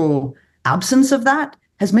total absence of that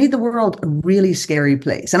has made the world a really scary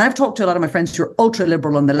place. And I've talked to a lot of my friends who are ultra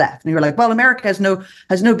liberal on the left, and you're like, well, America has no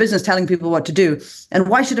business telling people what to do, and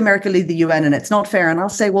why should America lead the UN? And it's not fair. And I'll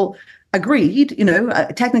say, well, agreed.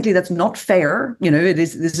 Technically that's not fair.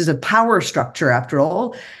 This is a power structure after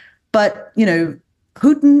all. But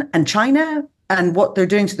Putin and China and what they're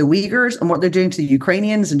doing to the Uyghurs and what they're doing to the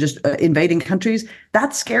Ukrainians and just invading countries,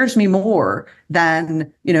 that scares me more than,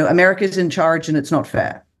 America's in charge and it's not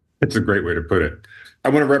fair. It's a great way to put it. I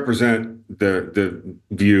want to represent the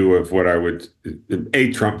view of what I would,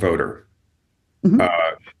 a Trump voter. Mm-hmm.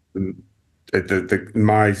 A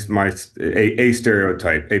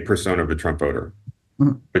stereotype, a persona of a Trump voter,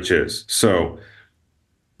 mm-hmm. which is, so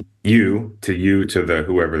you to the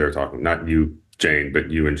whoever they're talking, not you, Jane, but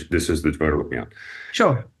you, and this is the voter looking at.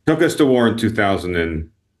 Sure. Took us to war in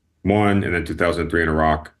 2001 and then 2003 in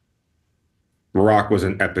Iraq. Iraq was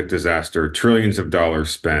an epic disaster, trillions of dollars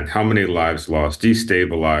spent, how many lives lost,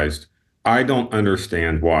 destabilized. I don't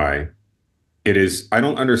understand why it is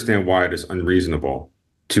unreasonable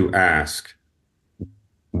to ask,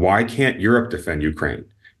 why can't Europe defend Ukraine?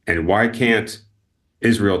 And why can't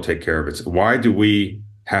Israel take care of it? Why do we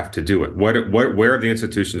have to do it? Where are the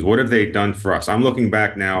institutions? What have they done for us? I'm looking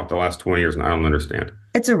back now at the last 20 years and I don't understand.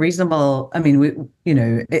 It's a reasonable,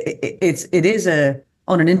 it is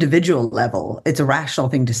on an individual level, it's a rational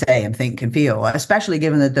thing to say and think and feel, especially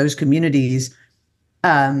given that those communities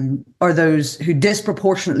are those who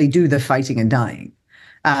disproportionately do the fighting and dying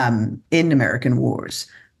in American wars.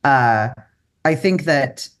 I think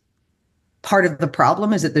that part of the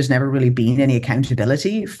problem is that there's never really been any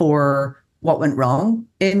accountability for what went wrong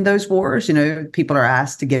in those wars. People are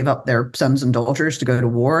asked to give up their sons and daughters to go to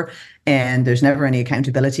war, and there's never any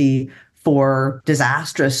accountability for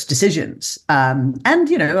disastrous decisions. And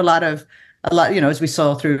a lot, as we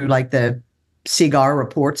saw through like the CIGAR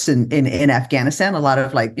reports in Afghanistan, a lot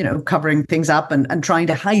of covering things up and trying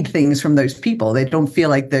to hide things from those people. They don't feel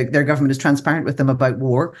like their government is transparent with them about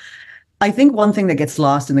war. I think one thing that gets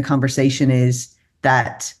lost in the conversation is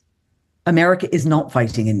that America is not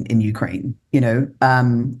fighting in Ukraine.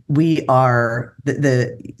 We are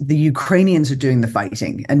the Ukrainians are doing the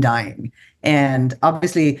fighting and dying, and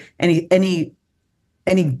obviously any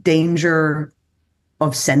danger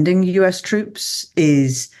of sending U.S. troops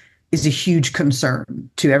is a huge concern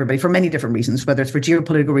to everybody for many different reasons, whether it's for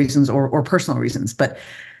geopolitical reasons or personal reasons. But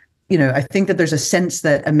I think that there's a sense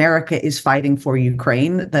that America is fighting for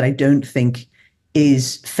Ukraine that I don't think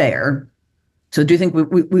is fair. So I do think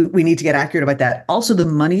we need to get accurate about that. Also, the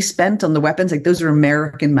money spent on the weapons, like those are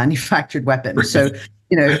American manufactured weapons. So,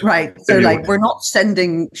 right. So we're not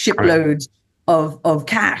sending shiploads of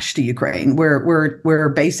cash to Ukraine.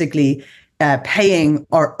 We're basically paying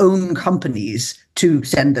our own companies to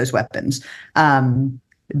send those weapons.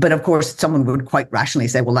 But of course, someone would quite rationally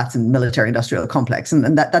say, well, that's a military industrial complex.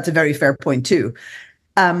 And that's a very fair point too.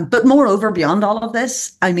 But moreover, beyond all of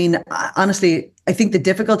this, I mean, honestly, I think the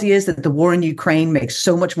difficulty is that the war in Ukraine makes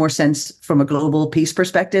so much more sense from a global peace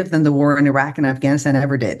perspective than the war in Iraq and Afghanistan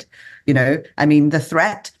ever did. I mean, the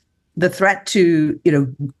threat to,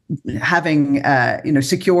 having,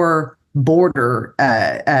 secure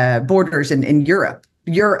borders in Europe,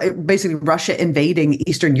 basically Russia invading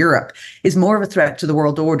Eastern Europe, is more of a threat to the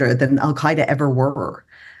world order than al-Qaeda ever were.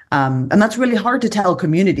 And that's really hard to tell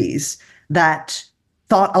communities that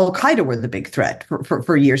thought al-Qaeda were the big threat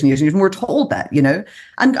for years and years and years. And we're told that,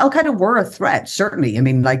 and al-Qaeda were a threat, certainly. I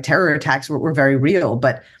mean, like terror attacks were very real,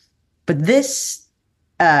 but this,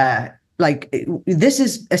 this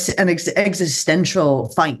is an existential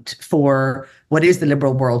fight for what is the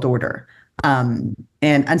liberal world order. And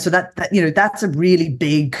so that's a really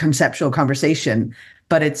big conceptual conversation,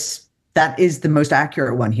 but that is the most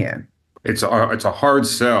accurate one here. It's a hard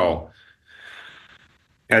sell,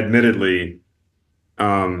 admittedly,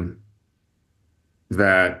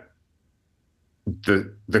 that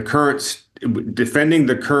the current defending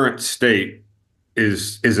the current state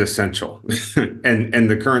is essential, and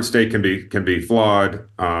the current state can be flawed.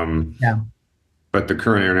 But defending the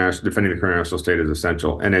current international state is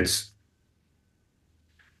essential, and it's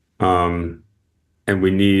and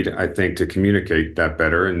we need, I think, to communicate that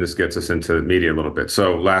better. And this gets us into media a little bit.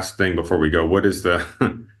 So last thing before we go, what is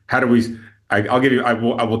how do we? I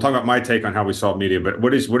will talk about my take on how we solve media, but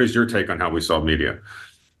what is your take on how we solve media?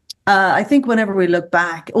 I think whenever we look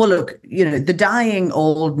back, the dying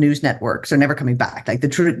old news networks are never coming back. Like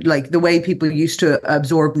the way people used to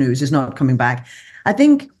absorb news is not coming back. I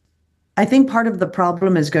think part of the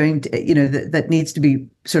problem is going to, that needs to be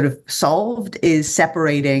sort of solved is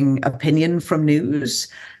separating opinion from news.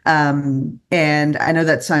 And I know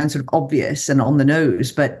that sounds sort of obvious and on the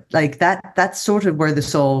nose, but that's sort of where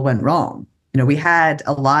this all went wrong. We had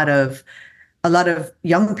a lot of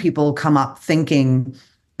young people come up thinking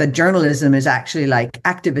that journalism is actually like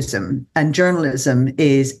activism, and journalism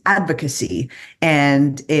is advocacy,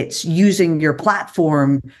 and it's using your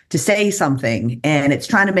platform to say something, and it's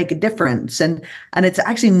trying to make a difference, and it's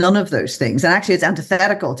actually none of those things, and actually it's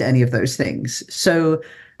antithetical to any of those things. So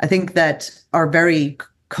I think that our very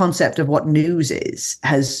concept of what news is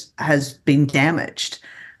has been damaged,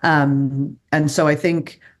 and so I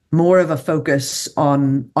think more of a focus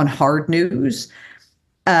on hard news.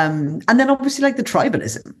 And then obviously like the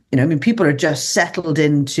tribalism, people are just settled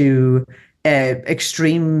into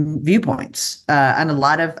extreme viewpoints and a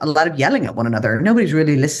lot of yelling at one another. Nobody's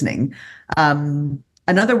really listening.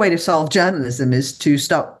 Another way to solve journalism is to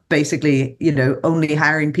stop basically, only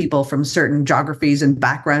hiring people from certain geographies and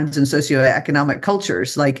backgrounds and socioeconomic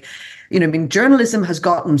cultures. Journalism has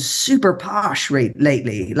gotten super posh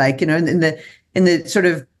lately. In the sort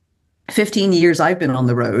of 15 years I've been on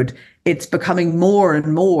the road, it's becoming more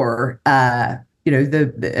and more, a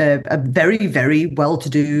very, very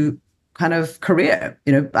well-to-do kind of career.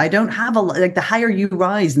 I don't have the higher you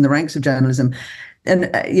rise in the ranks of journalism, and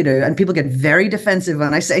and people get very defensive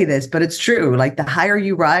when I say this, but it's true. Like the higher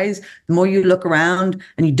you rise, the more you look around,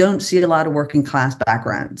 and you don't see a lot of working class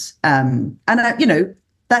backgrounds.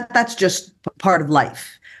 That's just part of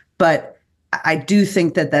life, but I do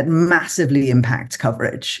think that massively impacts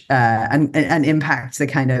coverage and impacts the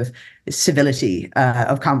kind of civility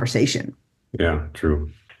of conversation. Yeah,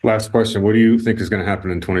 true. Last question. What do you think is going to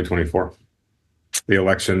happen in 2024? The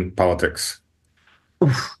election, politics.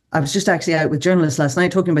 Oof. I was just actually out with journalists last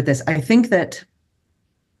night talking about this. I think that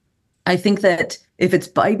if it's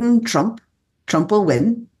Biden, Trump will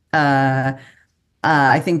win.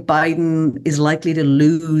 I think Biden is likely to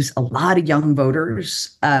lose a lot of young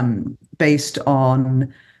voters based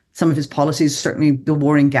on some of his policies. Certainly, the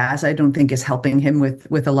war in Gaza, I don't think, is helping him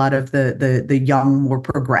with a lot of the young, more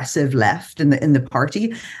progressive left in the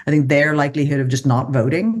party. I think their likelihood of just not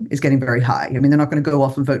voting is getting very high. I mean, they're not going to go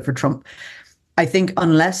off and vote for Trump. I think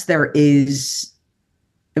unless there is,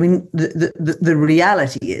 I mean, the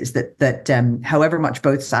reality is that however much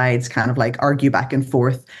both sides kind of like argue back and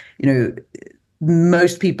forth,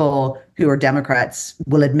 most people who are Democrats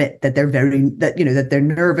will admit that that they're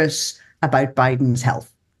nervous about Biden's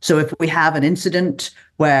health. So if we have an incident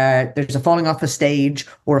where there's a falling off a stage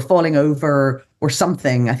or a falling over or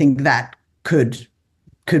something, I think that could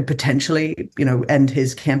potentially, end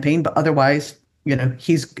his campaign. But otherwise,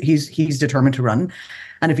 he's determined to run.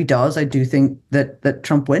 And if he does, I do think that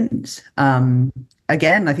Trump wins.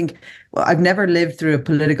 Again, I think I've never lived through a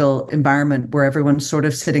political environment where everyone's sort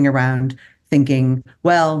of sitting around thinking,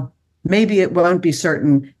 well, maybe it won't be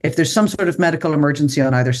certain if there's some sort of medical emergency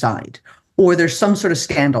on either side, or there's some sort of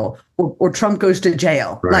scandal, or Trump goes to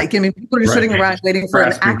jail. Right. People are sitting around waiting for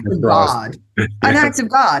an act of God, an act of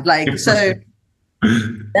God. So.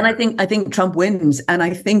 Then I think Trump wins. And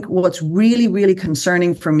I think what's really, really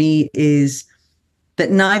concerning for me is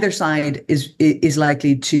that neither side is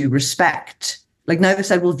likely to respect, neither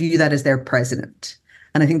side will view that as their president.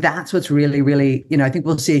 And I think that's what's really, really, I think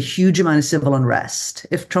we'll see a huge amount of civil unrest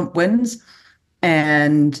if Trump wins.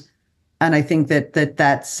 And I think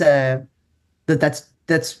that's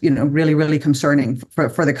really, really concerning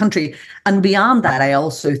for the country. And beyond that, I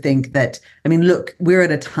also think that, look, we're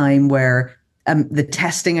at a time where the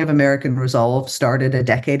testing of American resolve started a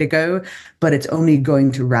decade ago, but it's only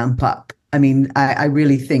going to ramp up. I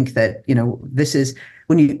really think that, this is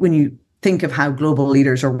when you think of how global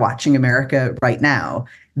leaders are watching America right now,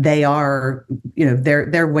 they are,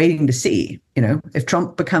 they're waiting to see, if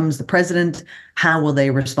Trump becomes the president, how will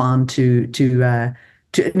they respond to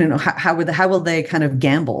how will they kind of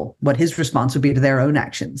gamble what his response would be to their own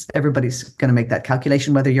actions? Everybody's going to make that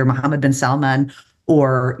calculation, whether you're Mohammed bin Salman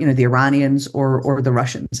or the Iranians or the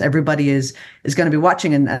Russians. Everybody is going to be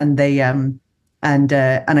watching, and they and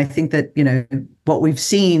I think that what we've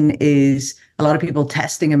seen is a lot of people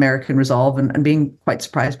testing American resolve and being quite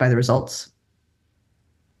surprised by the results.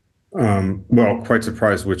 Well, quite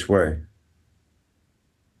surprised which way?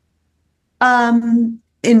 In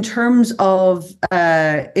terms of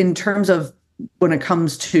when it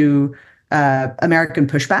comes to American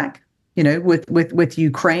pushback, with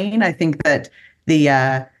Ukraine, I think that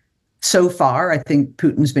so far, I think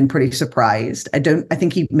Putin's been pretty surprised. I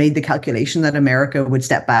think he made the calculation that America would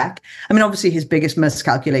step back. Obviously his biggest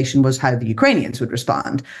miscalculation was how the Ukrainians would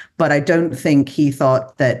respond, but I don't think he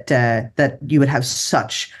thought that you would have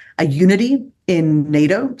such a unity in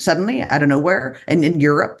NATO suddenly out of nowhere and in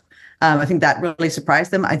Europe. I think that really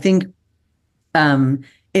surprised them. I think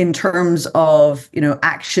in terms of,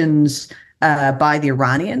 actions by the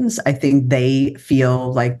Iranians, I think they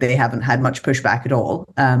feel like they haven't had much pushback at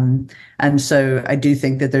all. And so I do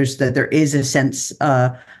think that there is a sense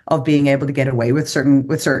of being able to get away with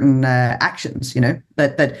certain actions,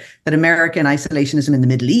 that American isolationism in the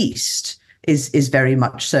Middle East is very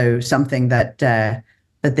much so something that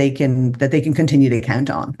they can continue to count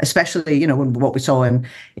on, especially, what we saw in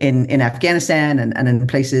Afghanistan and in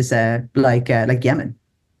places like Yemen.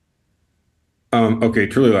 Okay,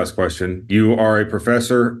 truly last question. You are a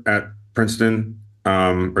professor at Princeton,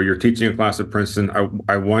 or you're teaching a class at Princeton.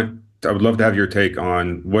 I would love to have your take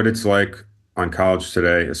on what it's like on college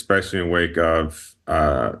today, especially in wake of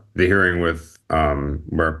the hearing with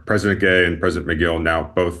where President Gay and President McGill now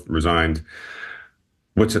both resigned.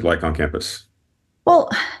 What's it like on campus? Well,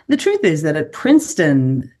 the truth is that at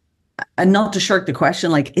Princeton, and not to shirk the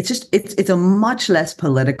question, it's a much less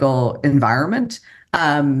political environment.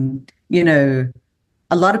 A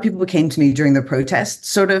lot of people came to me during the protests,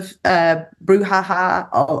 sort of brouhaha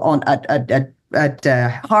at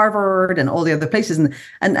Harvard and all the other places,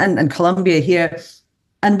 and Columbia here,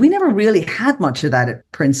 and we never really had much of that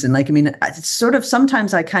at Princeton. It's sort of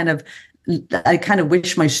sometimes I kind of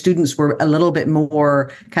wish my students were a little bit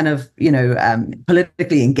more kind of,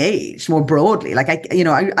 politically engaged more broadly.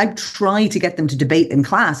 I try to get them to debate in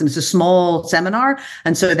class, and it's a small seminar.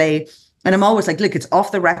 And I'm always like, look, it's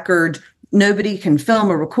off the record. Nobody can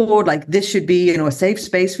film or record. This should be, a safe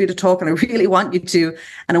space for you to talk. And I really want you to,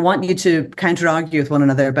 and I want you to counter argue with one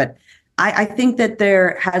another. But I think that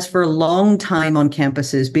there has for a long time on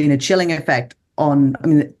campuses been a chilling effect on,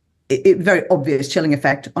 very obvious chilling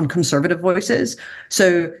effect on conservative voices.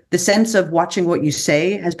 So the sense of watching what you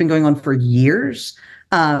say has been going on for years,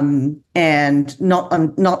 and not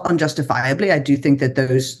unjustifiably. I do think that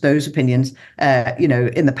those opinions,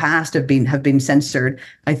 in the past have been censored.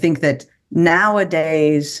 I think that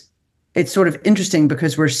nowadays it's sort of interesting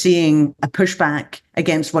because we're seeing a pushback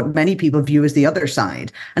against what many people view as the other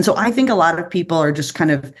side. And so I think a lot of people are just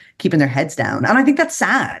kind of keeping their heads down. And I think that's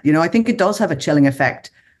sad. I think it does have a chilling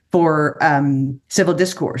effect for civil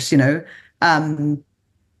discourse,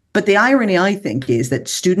 But the irony, I think, is that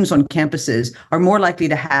students on campuses are more likely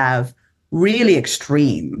to have really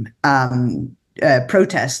extreme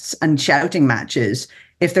protests and shouting matches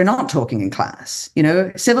if they're not talking in class.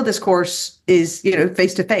 Civil discourse is,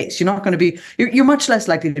 face to face. You're much less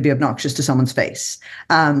likely to be obnoxious to someone's face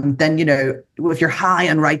than, if you're high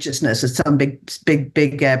on righteousness at some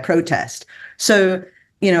big protest. So,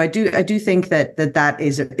 I do think that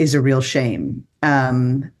is a real shame.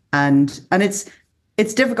 And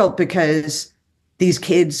it's difficult because these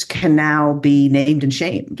kids can now be named and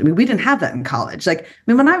shamed. I mean, we didn't have that in college.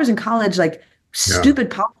 When I was in college, stupid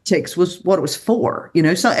politics was what it was for,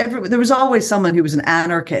 So there was always someone who was an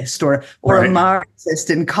anarchist or right. A Marxist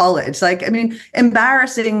in college.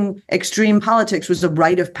 Embarrassing extreme politics was a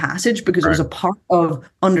rite of passage because right. It was a part of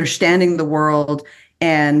understanding the world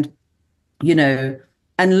and, and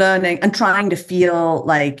learning and trying to feel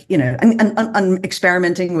and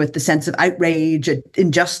experimenting with the sense of outrage,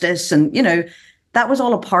 injustice, and that was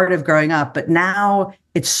all a part of growing up. But now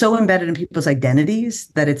it's so embedded in people's identities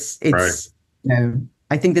that it's. Right.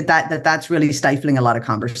 I think that's really stifling a lot of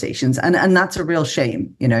conversations, and that's a real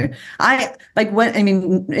shame. In the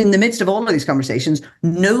midst of all of these conversations,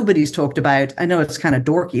 nobody's talked about. I know it's kind of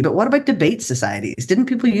dorky, but what about debate societies? Didn't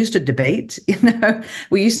people used to debate?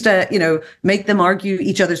 We used to make them argue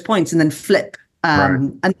each other's points and then flip. Right.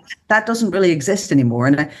 And that doesn't really exist anymore.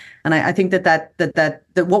 And I think that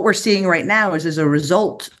what we're seeing right now is as a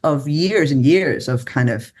result of years and years of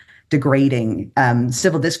kind of degrading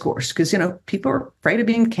civil discourse because people are afraid of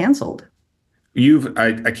being canceled.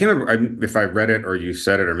 I can't remember if I read it or you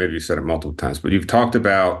said it, or maybe you said it multiple times, but you've talked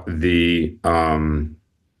about the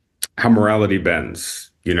how morality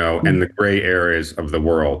bends, mm-hmm. and the gray areas of the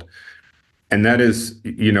world, and that is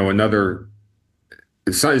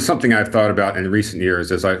it's something I've thought about in recent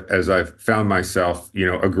years as I've found myself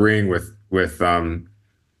agreeing with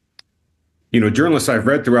journalists I've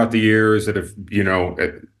read throughout the years that have,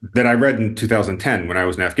 that I read in 2010 when I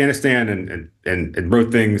was in Afghanistan and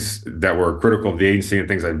wrote things that were critical of the agency and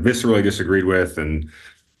things I viscerally disagreed with.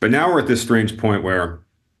 But now we're at this strange point where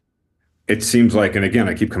it seems like, and again,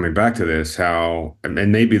 I keep coming back to this,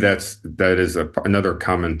 and maybe that is another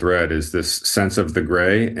common thread, is this sense of the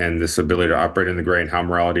gray and this ability to operate in the gray and how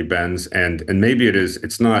morality bends. And maybe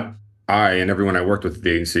it's not I and everyone I worked with at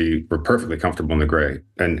the agency were perfectly comfortable in the gray.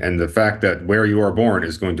 And the fact that where you are born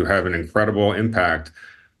is going to have an incredible impact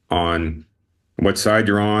on what side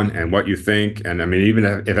you're on and what you think. And I mean, even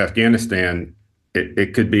if Afghanistan,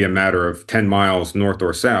 it could be a matter of 10 miles north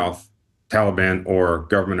or south, Taliban or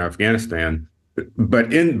government of Afghanistan,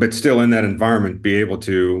 but still in that environment, be able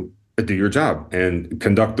to do your job and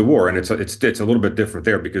conduct the war. And it's a little bit different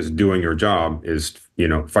there because doing your job is,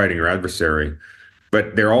 fighting your adversary.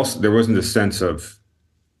 But there wasn't a sense of,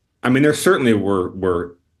 I mean, there certainly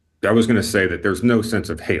were, I was going to say that there's no sense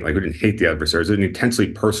of hate. We didn't hate the adversaries. It was an intensely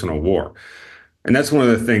personal war. And that's one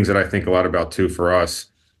of the things that I think a lot about too for us,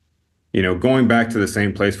 going back to the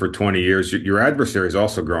same place for 20 years, your adversary is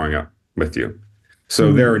also growing up with you. So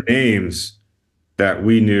mm-hmm. There are names that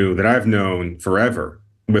we knew, that I've known forever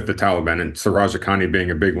with the Taliban, and Siraj Haqqani being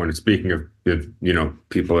a big one. And speaking of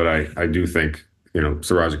people that I do think,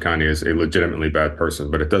 Siraj Haqqani is a legitimately bad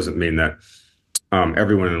person, but it doesn't mean that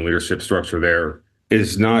everyone in the leadership structure there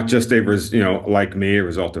is not just like me, a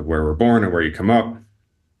result of where we're born and where you come up.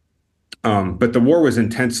 But the war was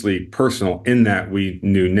intensely personal in that we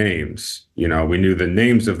knew names. We knew the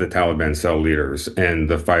names of the Taliban cell leaders and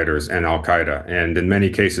the fighters and Al-Qaeda. And in many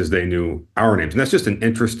cases, they knew our names. And that's just an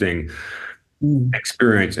interesting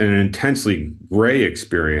experience and an intensely gray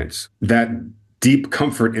experience. That deep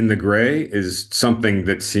comfort in the gray is something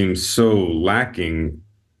that seems so lacking,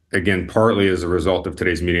 again, partly as a result of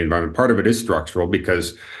today's media environment. Part of it is structural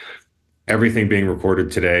because everything being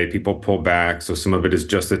recorded today, people pull back. So some of it is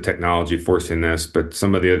just the technology forcing this, but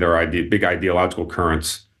some of the other big ideological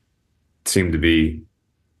currents seem to be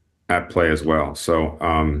at play as well. So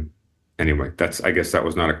anyway, I guess that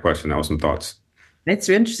was not a question. That was some thoughts. It's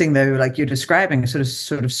interesting, though, like you're describing a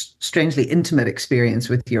sort of strangely intimate experience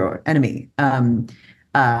with your enemy.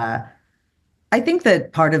 I think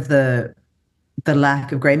that part of the the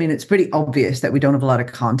lack of gray. I mean, it's pretty obvious that we don't have a lot of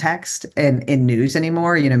context in news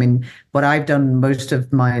anymore. I mean, what I've done most of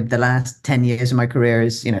the last 10 years of my career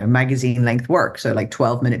is, magazine length work. So like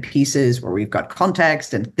 12-minute pieces where we've got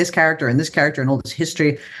context and this character and all this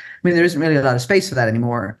history. I mean, there isn't really a lot of space for that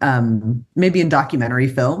anymore. Maybe in documentary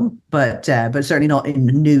film, but certainly not in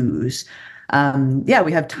news.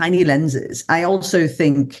 We have tiny lenses. I also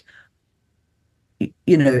think,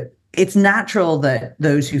 it's natural that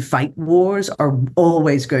those who fight wars are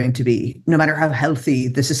always going to be, no matter how healthy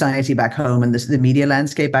the society back home and the media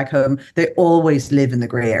landscape back home, they always live in the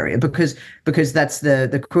gray area because that's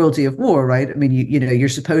the cruelty of war, right? I mean, you're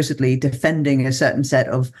supposedly defending a certain set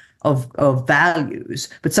of values,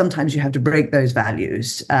 but sometimes you have to break those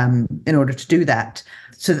values in order to do that.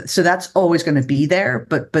 So that's always going to be there,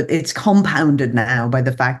 but it's compounded now by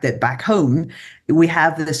the fact that back home we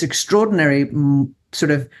have this extraordinary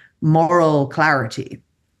sort of moral clarity,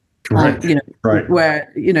 right?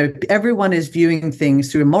 Where everyone is viewing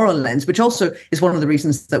things through a moral lens, which also is one of the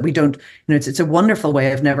reasons that we don't. It's a wonderful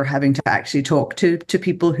way of never having to actually talk to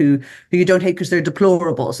people who you don't hate because they're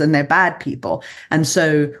deplorables and they're bad people, and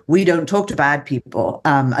so we don't talk to bad people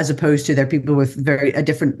as opposed to they're people with a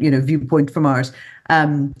different viewpoint from ours.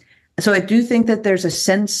 So I do think that there's a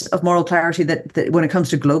sense of moral clarity that when it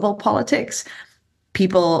comes to global politics,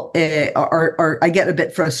 people I get a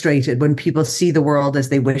bit frustrated when people see the world as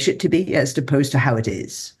they wish it to be, as opposed to how it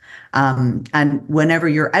is. And whenever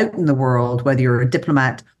you're out in the world, whether you're a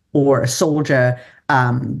diplomat or a soldier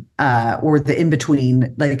or the in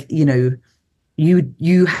between,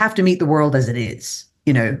 you have to meet the world as it is.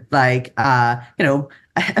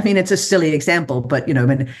 I mean, it's a silly example, but,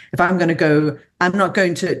 if I'm going to go, I'm not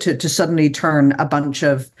going to suddenly turn a bunch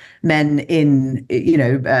of men in,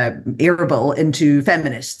 Erbil into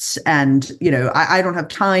feminists. And, I don't have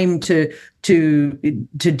time to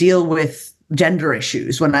deal with gender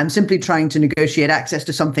issues when I'm simply trying to negotiate access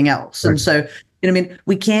to something else. Right. And so,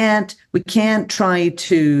 we can't try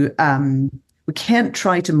to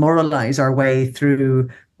moralize our way through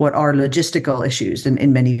what are logistical issues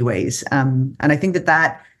in many ways. And I think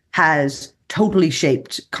that has totally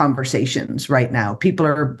shaped conversations right now. People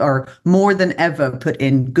are more than ever put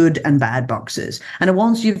in good and bad boxes. And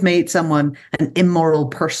once you've made someone an immoral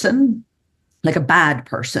person, like a bad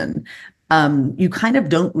person, you kind of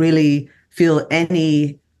don't really feel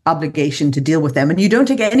any obligation to deal with them. And you don't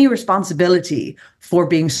take any responsibility for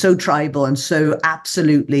being so tribal and so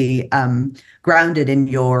absolutely grounded in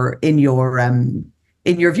your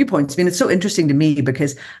viewpoints. I mean, it's so interesting to me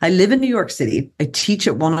because I live in New York City. I teach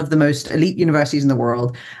at one of the most elite universities in the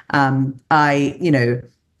world.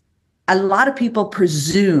 A lot of people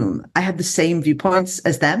presume I have the same viewpoints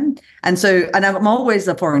as them. And I'm always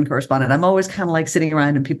a foreign correspondent. I'm always kind of like sitting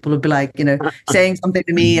around and people will be like, saying something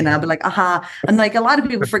to me and I'll be like, aha. And like a lot of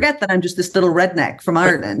people forget that I'm just this little redneck from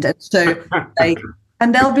Ireland. And so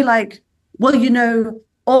and they'll be like, well,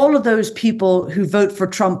 all of those people who vote for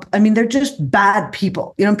Trump, I mean, they're just bad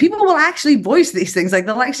people. People will actually voice these things. Like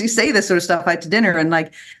they'll actually say this sort of stuff out to dinner. And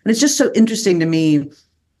it's just so interesting to me,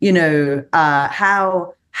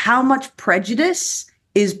 how much prejudice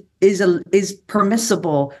is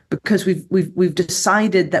permissible because we've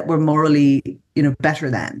decided that we're morally, better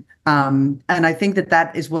than. And I think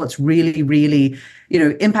that is what's really, really,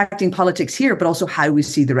 impacting politics here, but also how we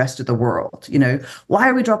see the rest of the world. Why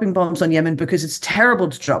are we dropping bombs on Yemen? Because it's terrible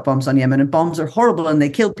to drop bombs on Yemen, and bombs are horrible and they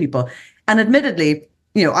kill people. And admittedly,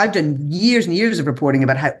 I've done years and years of reporting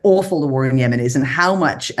about how awful the war in Yemen is and how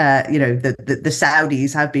much, the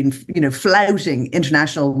Saudis have been, flouting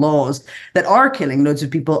international laws that are killing loads of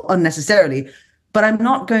people unnecessarily. But I'm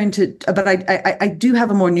not going to, but I do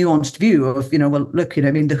have a more nuanced view of, well, look, the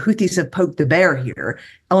Houthis have poked the bear here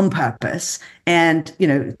on purpose. And,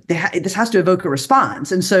 this has to evoke a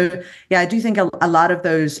response. And so, I do think a lot of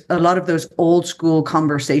those old school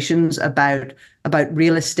conversations about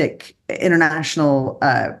realistic international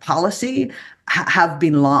policy have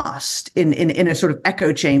been lost in a sort of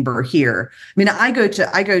echo chamber here. I mean, I go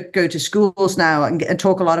to schools now and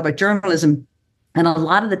talk a lot about journalism. And a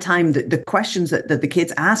lot of the time, the questions that the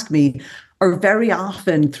kids ask me are very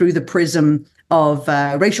often through the prism of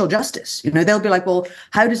racial justice. They'll be like, well,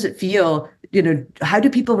 how does it feel? How do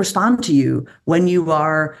people respond to you when you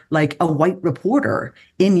are like a white reporter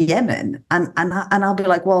in Yemen? And I'll be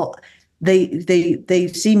like, well,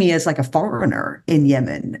 they see me as like a foreigner in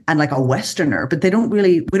Yemen and like a Westerner, but we don't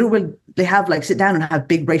really have like sit down and have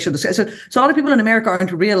big racial discussions. So a lot of people in America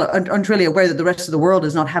aren't really aware that the rest of the world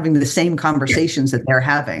is not having the same conversations that they're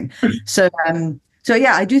having. So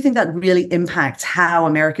I do think that really impacts how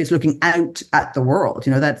America is looking out at the world.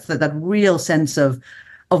 That real sense of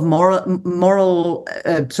of moral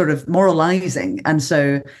sort of moralizing. And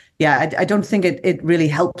so, yeah, I don't think it really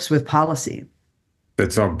helps with policy.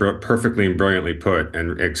 That's all perfectly and brilliantly put,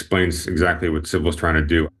 and explains exactly what Sybil's trying to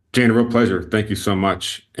do. Jane, a real pleasure. Thank you so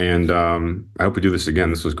much. And I hope we do this again.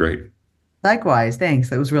 This was great. Likewise. Thanks.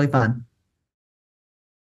 That was really fun.